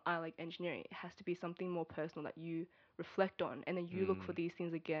teaching or I like engineering. It has to be something more personal that you reflect on, and then you look for Mm, these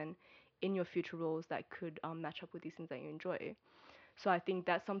things again in your future roles that could match up with these things that you enjoy. So I think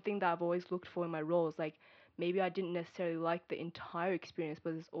that's something that I've always looked for in my roles. Like maybe I didn't necessarily like the entire experience,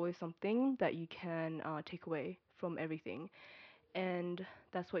 but there's always something that you can take away from everything, and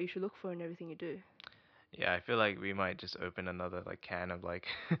that's what you should look for in everything you do. yeah, I feel like we might just open another like can of like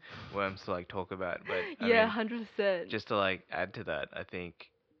worms to like talk about, but I Yeah, mean, 100%. just to like add to that, I think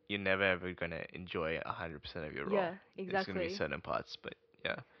you're never ever gonna enjoy 100% of your role. Yeah, There's gonna be exactly. certain parts, but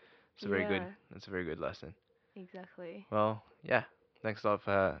yeah, it's a very good. Yeah, It's a very good lesson. exactly. Well, yeah, thanks a lot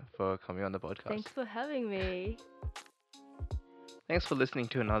for coming on the podcast. Thanks for having me. Thanks for listening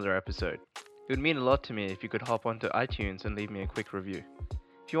to another episode. It would mean a lot to me if you could hop onto iTunes and leave me a quick review.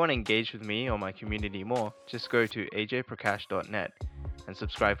 If you want to engage with me or my community more, just go to ajprakash.net and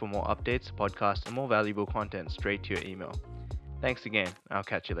subscribe for more updates, podcasts, and more valuable content straight to your email. Thanks again. I'll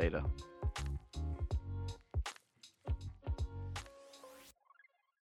catch you later.